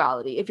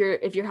sexuality. If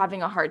you're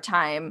having a hard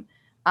time,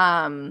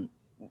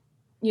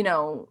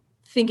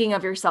 thinking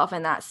of yourself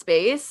in that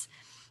space.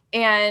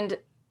 And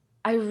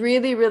I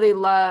really, really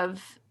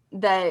love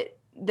that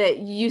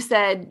you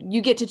said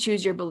you get to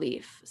choose your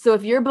belief. So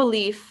if your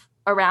belief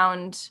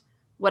around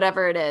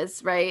whatever it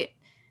is, right?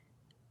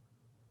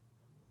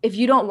 If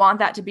you don't want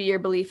that to be your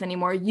belief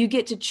anymore, you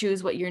get to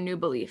choose what your new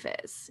belief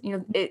is.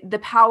 The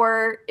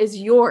power is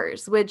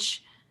yours,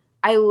 which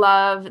I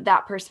love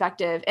that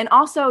perspective. And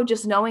also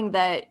just knowing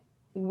that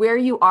where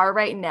you are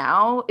right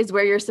now is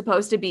where you're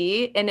supposed to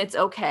be, and it's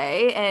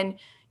okay. And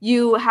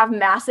you have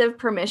massive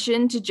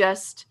permission to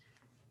just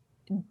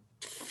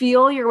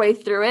feel your way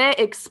through it,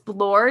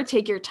 explore,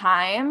 take your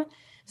time.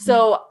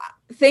 So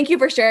thank you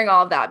for sharing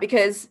all of that,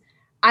 because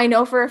I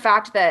know for a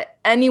fact that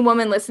any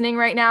woman listening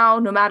right now,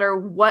 no matter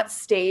what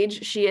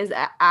stage she is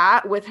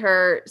at with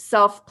her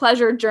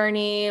self-pleasure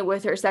journey,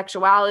 with her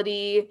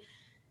sexuality,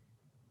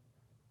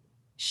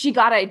 she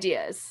got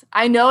ideas.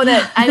 I know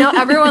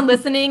everyone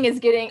listening is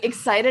getting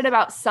excited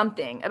about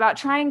something, about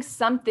trying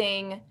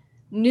something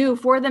new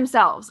for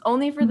themselves,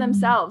 only for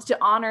themselves, to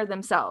honor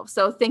themselves.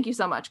 So thank you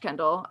so much,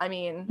 Kendall. I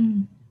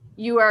mean,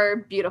 you are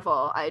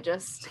beautiful. I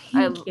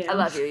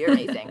love you. You're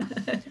amazing.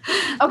 Okay.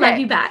 Love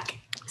you back.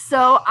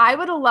 So I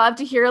would love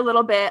to hear a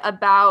little bit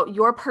about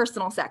your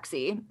personal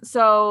sexy.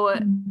 So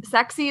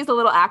sexy is a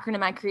little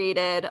acronym I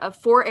created of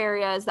 4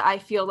 areas that I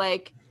feel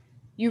like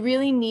you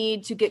really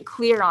need to get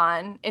clear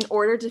on in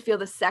order to feel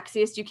the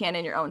sexiest you can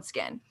in your own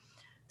skin.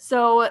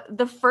 So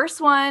the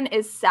first one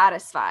is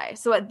satisfy.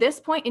 So at this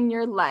point in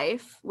your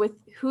life, with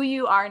who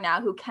you are now,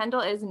 who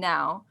Kendall is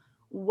now,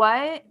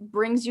 what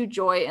brings you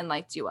joy and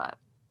lights you up?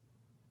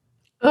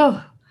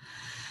 Oh,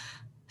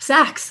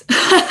 sex.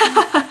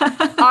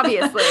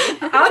 Obviously.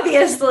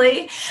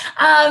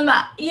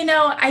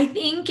 I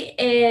think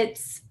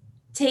it's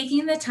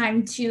taking the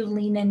time to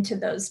lean into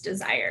those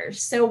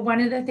desires. So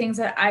one of the things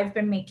that I've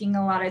been making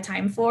a lot of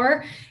time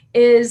for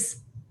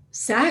is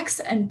sex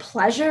and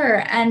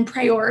pleasure and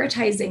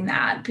prioritizing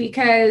that,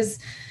 because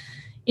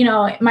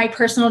my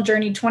personal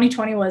journey,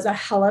 2020 was a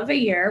hell of a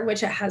year,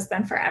 which it has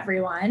been for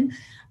everyone.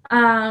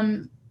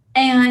 And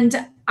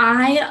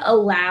I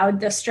allowed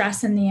the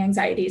stress and the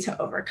anxiety to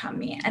overcome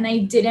me, and I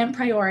didn't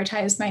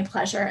prioritize my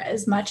pleasure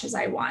as much as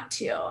I want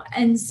to.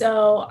 And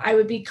so I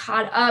would be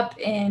caught up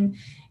in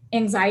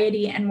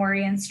anxiety and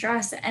worry and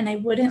stress, and I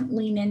wouldn't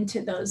lean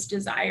into those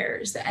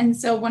desires. And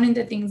so one of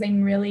the things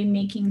I'm really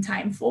making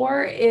time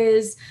for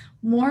is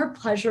more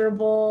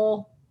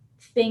pleasurable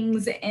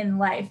things in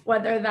life,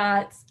 whether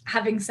that's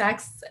having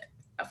sex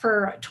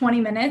for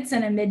 20 minutes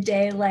and a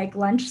midday like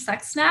lunch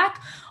sex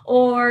snack,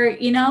 or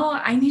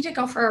I need to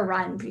go for a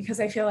run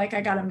because I feel like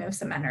I got to move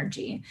some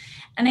energy.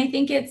 And I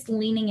think it's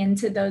leaning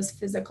into those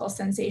physical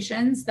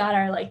sensations that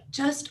are like,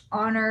 just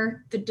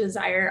honor the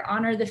desire,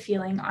 honor the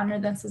feeling, honor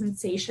the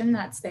sensation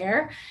that's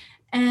there,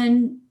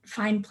 and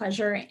find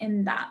pleasure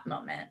in that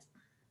moment.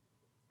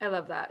 I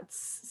love that.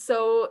 It's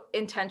so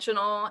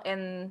intentional.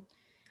 And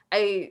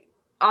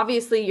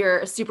obviously you're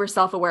a super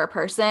self-aware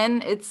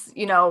person. It's,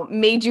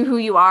 made you who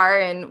you are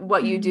and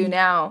what you do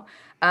now.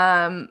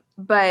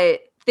 But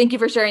thank you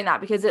for sharing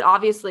that, because it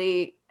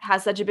obviously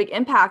has such a big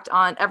impact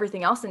on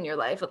everything else in your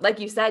life.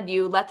 Like you said,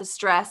 you let the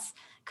stress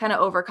kind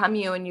of overcome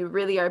you, and you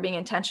really are being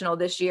intentional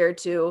this year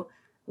to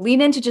lean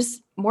into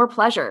just more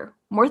pleasure,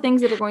 more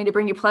things that are going to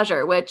bring you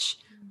pleasure, which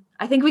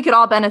I think we could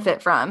all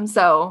benefit from.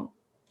 So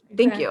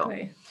thank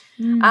you.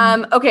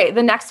 Okay.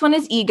 The next one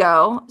is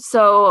ego.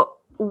 So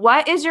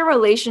what is your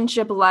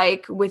relationship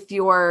like with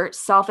your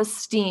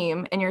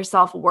self-esteem and your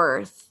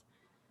self-worth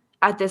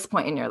at this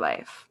point in your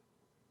life?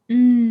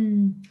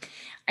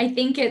 I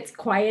think it's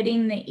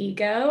quieting the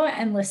ego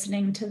and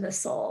listening to the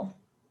soul.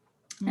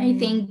 I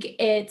think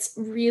it's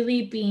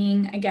really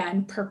being,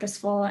 again,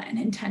 purposeful and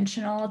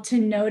intentional to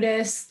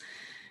notice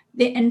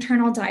the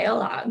internal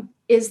dialogue.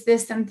 Is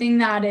this something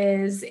that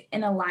is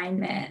in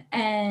alignment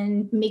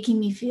and making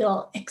me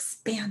feel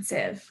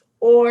expansive?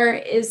 Or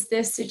is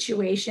this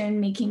situation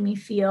making me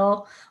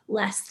feel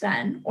less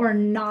than or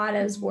not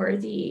as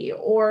worthy,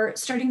 or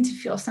starting to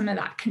feel some of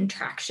that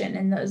contraction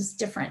in those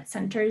different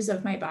centers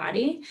of my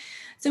body?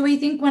 So I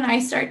think when I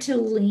start to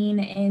lean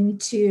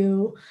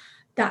into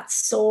that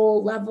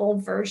soul level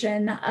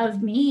version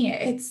of me,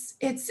 it's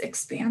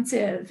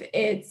expansive,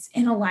 it's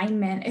in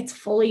alignment, it's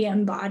fully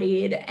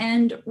embodied,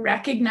 and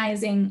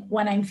recognizing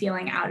when I'm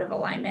feeling out of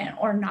alignment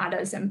or not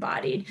as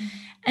embodied,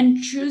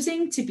 and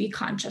choosing to be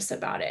conscious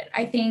about it.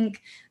 I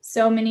think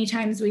so many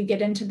times we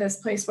get into this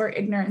place where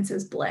ignorance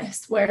is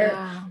bliss,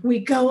 where we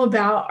go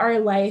about our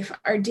life,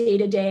 our day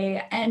to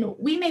day, and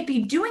we may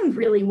be doing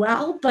really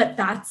well, but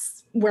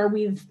that's where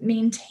we've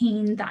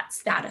maintained that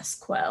status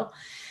quo.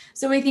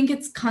 So I think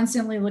it's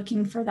constantly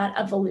looking for that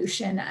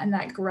evolution and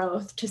that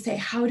growth to say,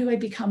 how do I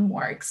become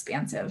more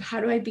expansive? How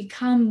do I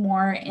become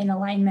more in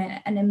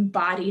alignment and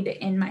embodied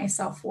in my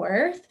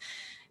self-worth?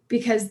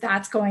 Because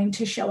that's going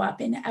to show up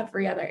in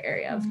every other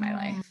area of my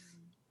life.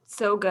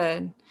 So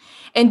good.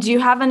 And do you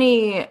have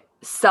any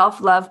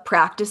self-love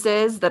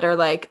practices that are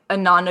like a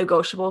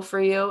non-negotiable for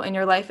you in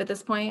your life at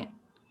this point?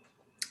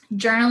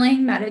 Journaling,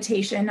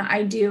 meditation,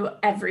 I do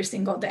every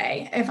single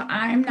day. If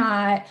I'm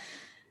not,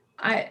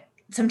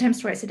 sometimes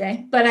twice a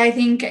day, but I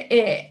think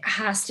it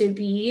has to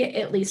be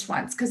at least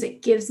once, because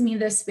it gives me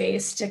the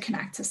space to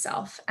connect to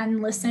self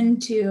and listen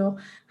to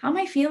how am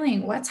I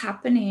feeling, what's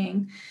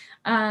happening.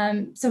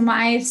 So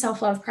my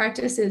self-love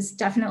practice is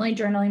definitely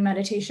journaling,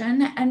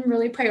 meditation, and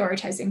really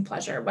prioritizing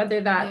pleasure, whether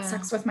that's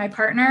sex with my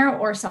partner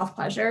or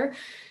self-pleasure.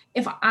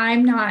 If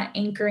I'm not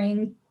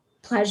anchoring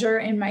pleasure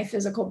in my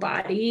physical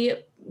body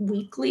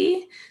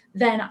weekly,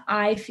 then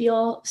I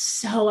feel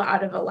so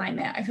out of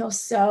alignment. I feel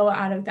so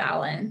out of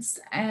balance.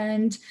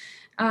 And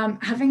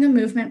having a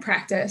movement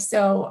practice.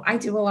 So I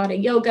do a lot of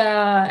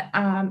yoga.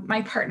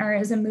 My partner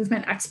is a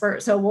movement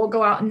expert. So we'll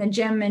go out in the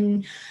gym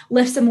and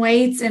lift some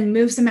weights and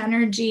move some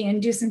energy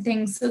and do some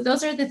things. So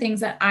those are the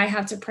things that I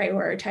have to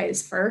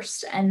prioritize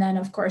first. And then,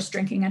 of course,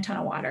 drinking a ton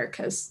of water,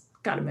 because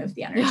got to move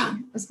the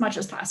energy as much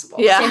as possible.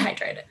 Stay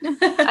hydrated.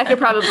 I could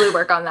probably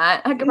work on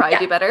that. I could probably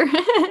do better.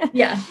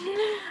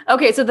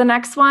 Okay. So the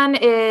next one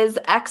is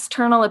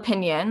external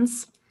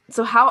opinions.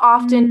 So how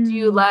often do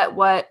you let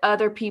what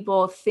other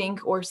people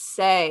think or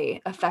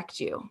say affect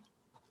you?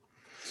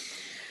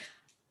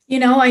 You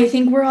know, I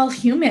think we're all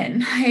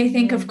human. I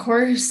think, of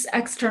course,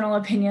 external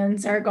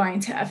opinions are going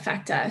to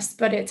affect us,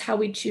 but it's how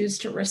we choose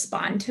to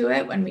respond to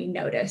it when we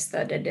notice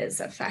that it is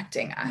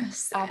affecting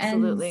us.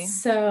 Absolutely. And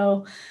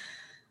so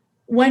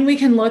when we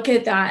can look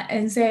at that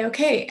and say,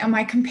 okay, am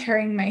I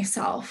comparing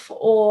myself,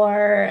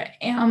 or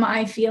am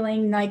I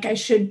feeling like I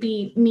should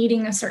be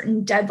meeting a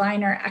certain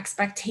deadline or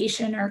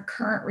expectation or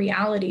current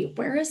reality?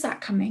 Where is that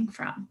coming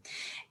from?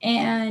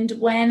 And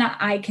when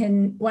I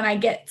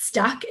get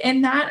stuck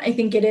in that, I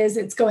think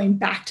it's going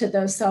back to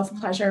those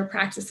self-pleasure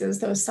practices,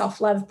 those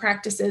self-love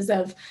practices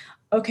of,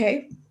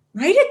 okay,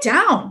 write it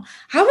down.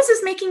 How is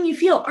this making you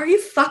feel? Are you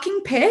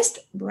fucking pissed?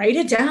 Write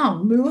it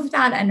down. Move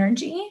that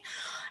energy.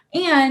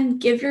 And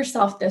give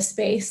yourself the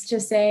space to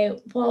say,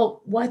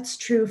 well, what's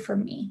true for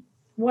me?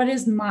 What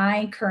is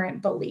my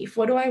current belief?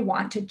 What do I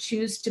want to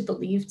choose to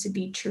believe to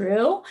be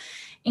true?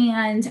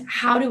 And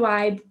how do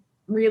I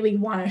really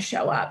want to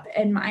show up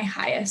in my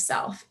highest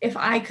self? If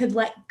I could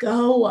let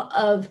go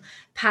of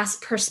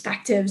past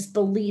perspectives,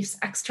 beliefs,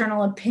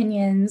 external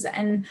opinions,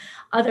 and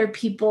other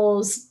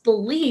people's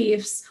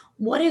beliefs,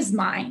 what is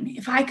mine?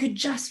 If I could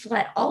just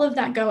let all of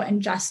that go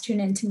and just tune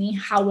into me,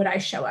 how would I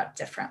show up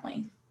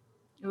differently?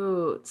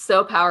 Ooh,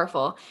 so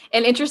powerful.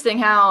 And interesting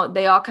how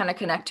they all kind of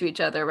connect to each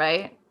other,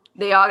 right?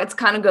 It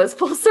kind of goes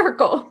full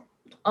circle.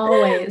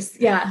 Always.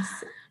 Yes.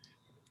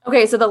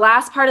 Okay. So the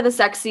last part of the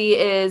sexy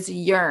is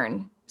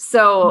yearn.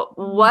 So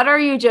what are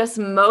you just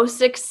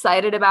most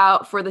excited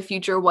about for the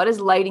future? What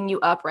is lighting you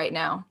up right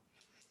now?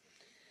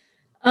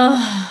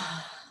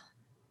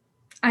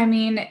 I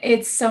mean,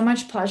 it's so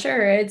much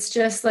pleasure. It's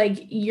just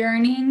like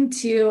yearning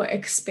to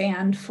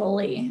expand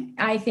fully.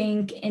 I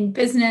think in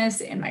business,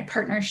 in my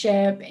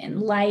partnership, in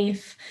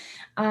life,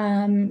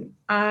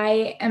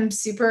 I am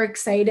super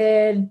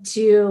excited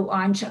to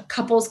launch a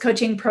couples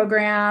coaching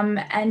program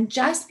and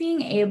just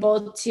being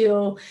able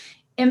to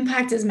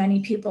impact as many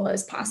people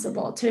as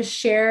possible, to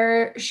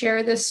share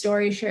the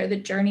story, share the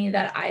journey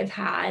that I've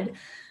had.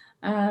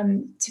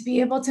 To be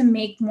able to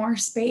make more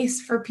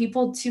space for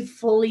people to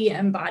fully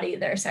embody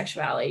their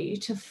sexuality,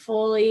 to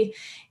fully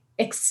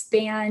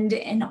expand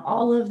in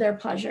all of their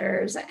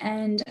pleasures.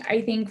 And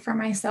I think for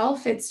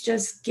myself, it's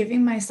just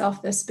giving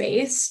myself the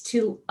space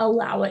to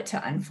allow it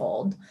to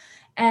unfold.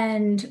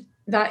 And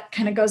that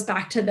kind of goes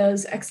back to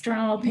those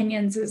external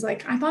opinions, is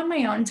like, I'm on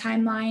my own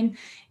timeline.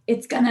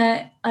 It's going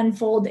to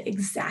unfold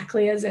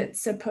exactly as it's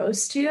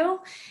supposed to.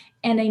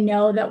 And I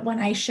know that when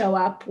I show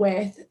up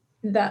with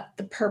the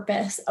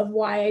purpose of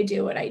why I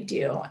do what I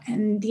do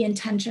and the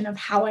intention of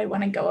how I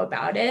want to go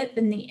about it,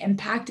 then the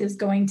impact is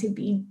going to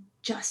be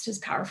just as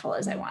powerful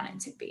as I want it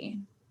to be.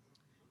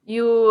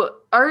 You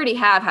already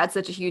have had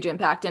such a huge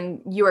impact,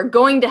 and you are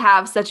going to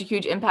have such a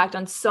huge impact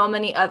on so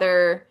many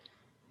other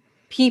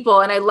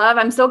people. And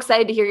I'm so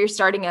excited to hear you're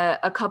starting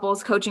a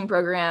couples coaching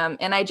program.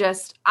 And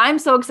I'm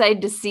so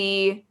excited to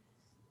see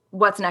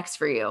what's next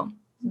for you,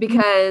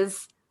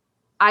 because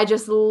I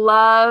just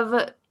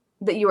love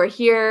that you are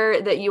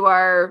here, that you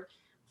are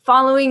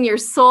following your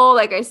soul,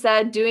 like I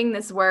said, doing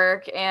this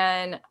work.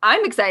 And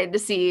I'm excited to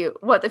see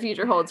what the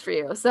future holds for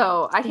you.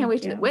 So I can't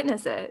wait to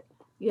witness it.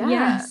 Yeah.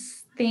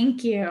 Yes.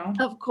 Thank you.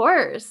 Of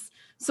course.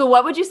 So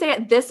what would you say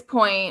at this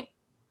point,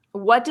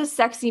 what does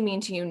sexy mean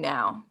to you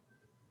now?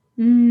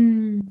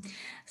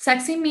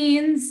 Sexy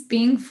means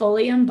being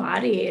fully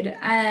embodied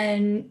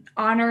and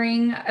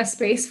honoring a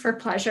space for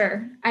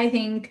pleasure. I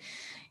think,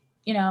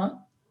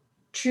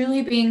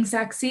 truly being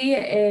sexy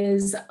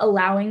is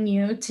allowing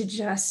you to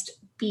just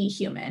be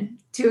human,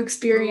 to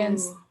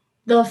experience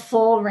the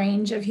full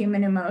range of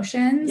human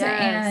emotions.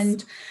 Yes.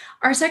 And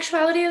our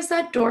sexuality is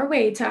that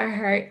doorway to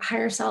our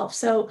higher self.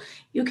 So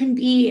you can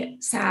be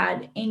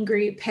sad,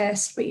 angry,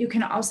 pissed, but you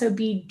can also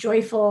be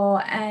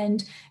joyful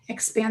and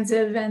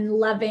expansive and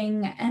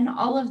loving and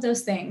all of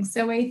those things.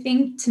 So I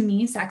think, to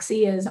me,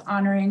 sexy is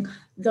honoring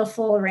the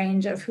full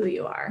range of who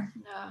you are.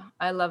 Yeah,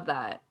 I love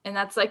that. And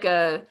that's like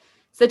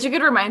such a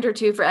good reminder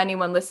too for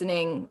anyone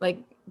listening, like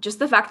just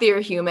the fact that you're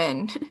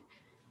human.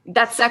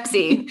 That's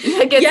sexy.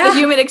 Like it's the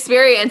human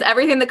experience,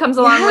 everything that comes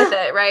along with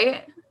it,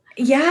 right?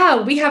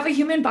 Yeah, we have a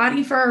human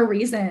body for a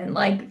reason.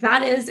 Like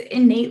that is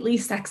innately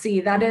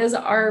sexy. That is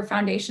our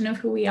foundation of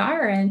who we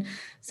are. And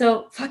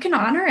so fucking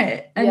honor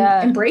it and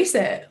embrace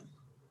it.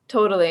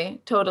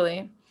 Totally.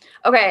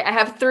 Okay, I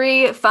have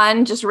 3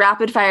 fun, just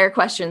rapid fire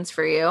questions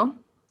for you.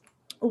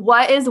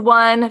 What is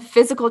one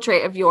physical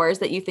trait of yours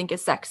that you think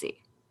is sexy?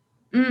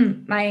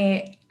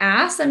 My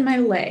ass and my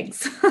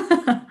legs.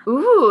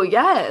 Ooh,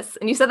 yes.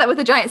 And you said that with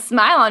a giant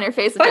smile on your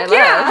face, which I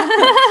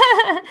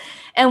love.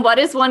 And what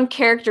is one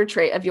character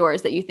trait of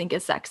yours that you think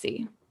is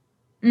sexy?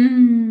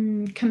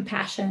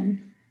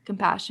 Compassion.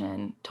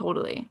 Compassion,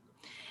 totally.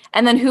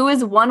 And then who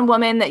is one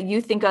woman that you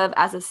think of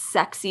as a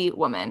sexy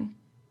woman?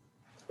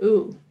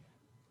 Ooh,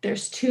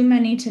 there's too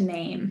many to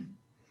name.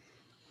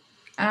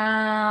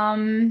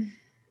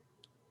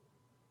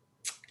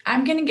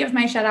 I'm going to give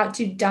my shout out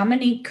to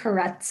Dominique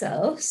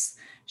Carretzos.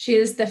 She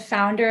is the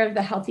founder of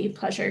the Healthy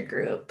Pleasure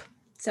Group.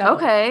 So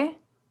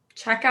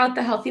check out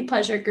the Healthy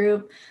Pleasure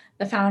Group.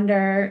 The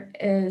founder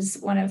is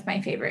one of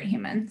my favorite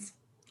humans.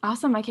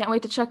 Awesome. I can't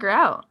wait to check her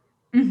out.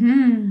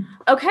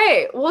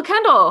 Okay. Well,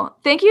 Kendall,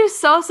 thank you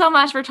so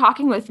much for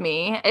talking with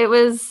me. It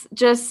was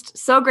just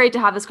so great to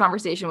have this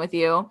conversation with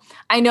you.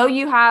 I know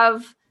you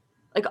have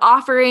like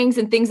offerings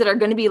and things that are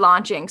going to be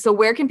launching. So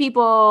where can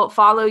people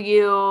follow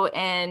you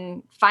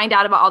and find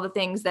out about all the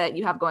things that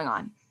you have going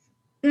on?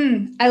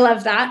 I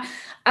love that.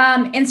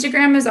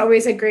 Instagram is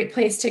always a great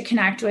place to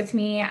connect with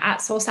me at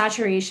Soul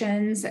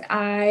Saturations.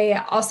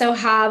 I also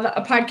have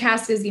a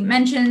podcast, as you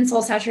mentioned,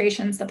 Soul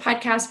Saturations, the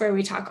podcast where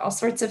we talk all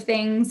sorts of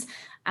things.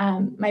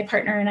 My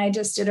partner and I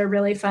just did a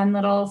really fun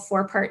little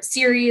 4-part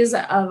series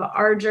of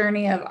our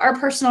journey of our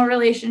personal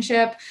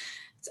relationship.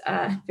 It's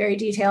very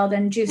detailed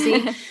and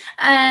juicy.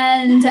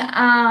 And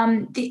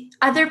the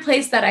other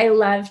place that I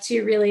love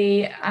to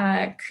really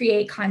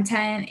create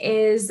content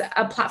is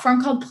a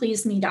platform called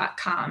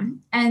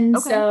pleaseme.com. And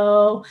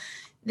so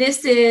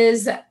this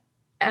is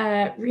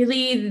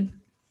really,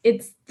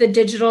 it's the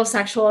digital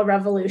sexual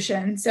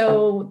revolution.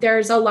 So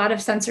there's a lot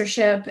of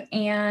censorship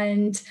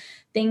and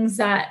things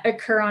that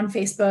occur on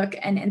Facebook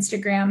and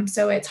Instagram.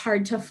 So it's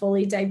hard to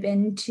fully dive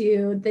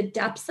into the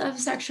depths of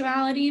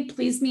sexuality.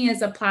 Please Me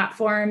is a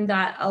platform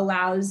that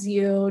allows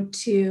you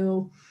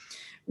to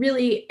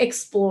really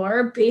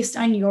explore based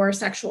on your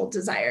sexual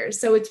desires.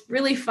 So it's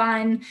really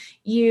fun.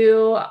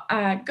 You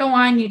go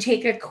on, you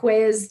take a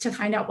quiz to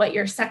find out what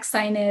your sex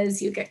sign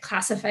is. You get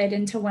classified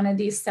into one of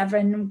these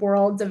 7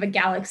 worlds of a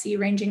galaxy,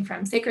 ranging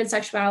from sacred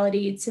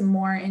sexuality to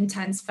more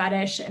intense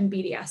fetish and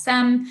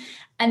BDSM.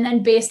 And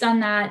then based on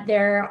that,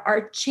 there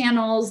are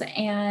channels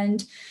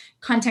and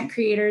content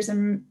creators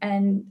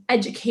and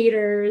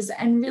educators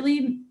and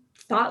really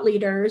thought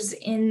leaders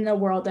in the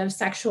world of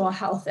sexual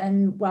health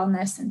and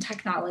wellness and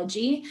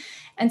technology.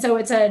 And so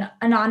it's an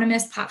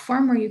anonymous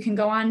platform where you can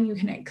go on, you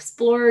can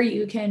explore,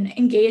 you can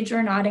engage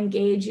or not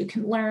engage, you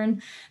can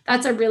learn.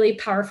 That's a really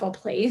powerful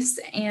place.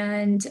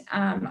 And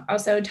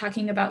also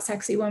talking about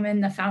Sexy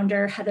Woman, the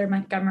founder, Heather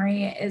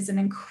Montgomery, is an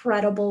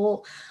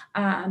incredible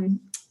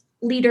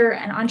leader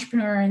and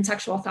entrepreneur and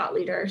sexual thought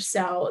leader.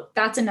 So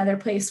that's another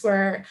place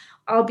where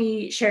I'll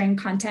be sharing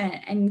content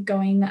and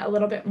going a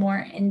little bit more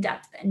in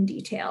depth and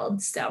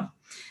detailed. So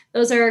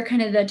those are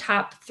kind of the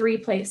top 3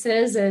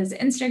 places: is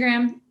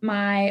Instagram,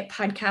 my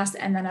podcast,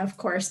 and then of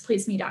course,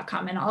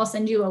 pleaseme.com. And I'll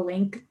send you a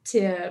link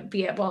to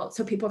be able,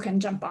 so people can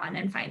jump on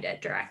and find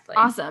it directly.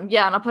 Awesome.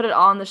 Yeah. And I'll put it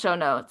all in the show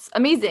notes.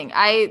 Amazing.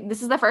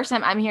 This is the first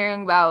time I'm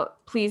hearing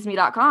about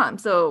pleaseme.com.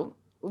 So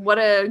what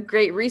a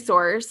great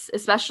resource,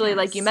 especially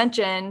like you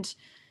mentioned,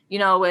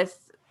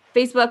 with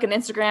Facebook and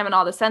Instagram and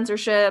all the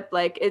censorship,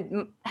 like it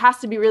has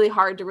to be really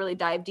hard to really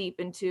dive deep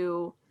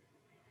into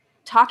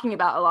talking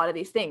about a lot of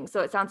these things.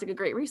 So it sounds like a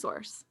great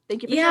resource.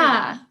 Thank you for sharing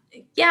that.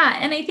 Yeah.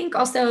 And I think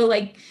also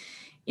like,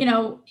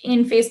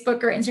 in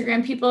Facebook or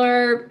Instagram, people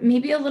are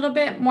maybe a little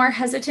bit more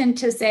hesitant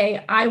to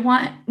say, I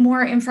want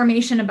more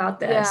information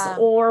about this,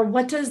 or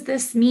what does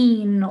this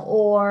mean?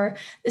 Or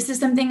this is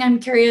something I'm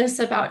curious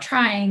about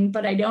trying,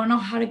 but I don't know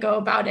how to go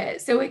about it.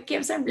 So it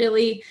gives a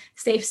really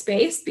safe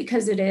space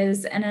because it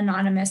is an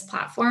anonymous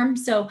platform.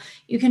 So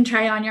you can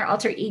try on your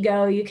alter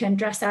ego, you can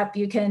dress up,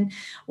 you can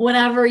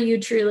whatever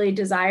you truly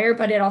desire,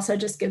 but it also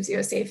just gives you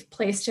a safe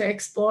place to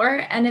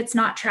explore. And it's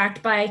not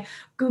tracked by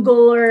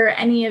Google or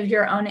any of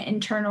your own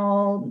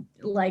internal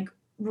like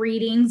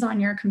readings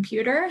on your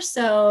computer.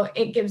 So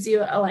it gives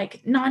you a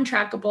like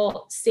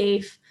non-trackable,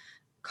 safe,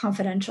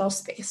 confidential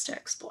space to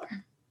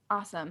explore.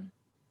 Awesome.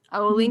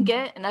 I will link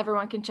it and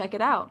everyone can check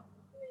it out.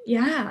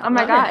 Yeah. Oh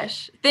my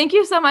gosh. Thank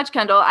you so much,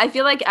 Kendall. I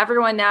feel like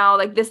everyone now,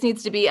 like this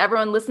needs to be,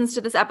 everyone listens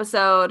to this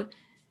episode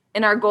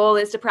and our goal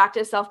is to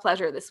practice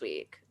self-pleasure this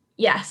week.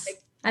 Yes.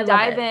 Like,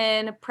 dive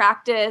in,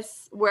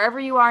 practice wherever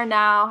you are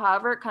now,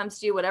 however it comes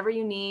to you, whatever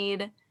you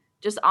need.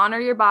 Just honor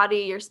your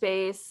body, your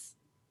space,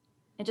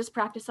 and just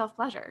practice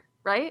self-pleasure,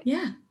 right?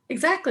 Yeah,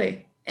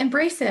 exactly.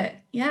 Embrace it.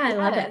 Yeah, I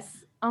love it.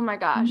 Oh my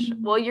gosh.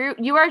 Well,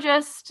 you are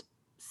just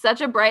such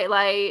a bright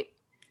light.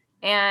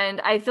 And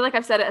I feel like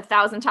I've said it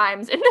 1,000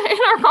 times in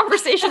our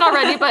conversation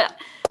already, but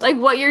like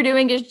what you're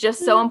doing is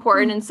just so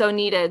important and so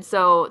needed.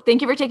 So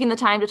thank you for taking the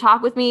time to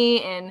talk with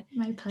me and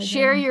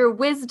share your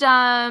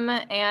wisdom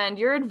and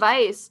your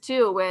advice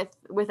too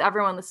with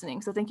everyone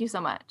listening. So thank you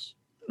so much.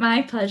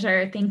 My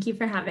pleasure. Thank you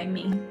for having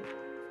me.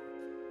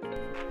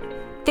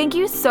 Thank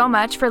you so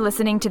much for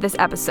listening to this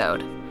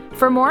episode.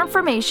 For more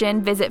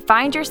information, visit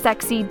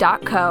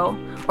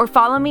findyoursexy.co or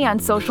follow me on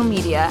social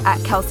media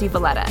at Kelsey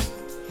Valletta.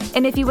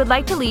 And if you would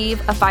like to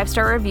leave a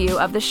 5-star review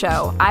of the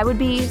show, I would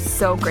be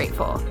so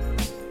grateful.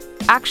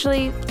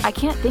 Actually, I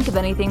can't think of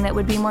anything that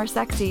would be more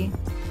sexy.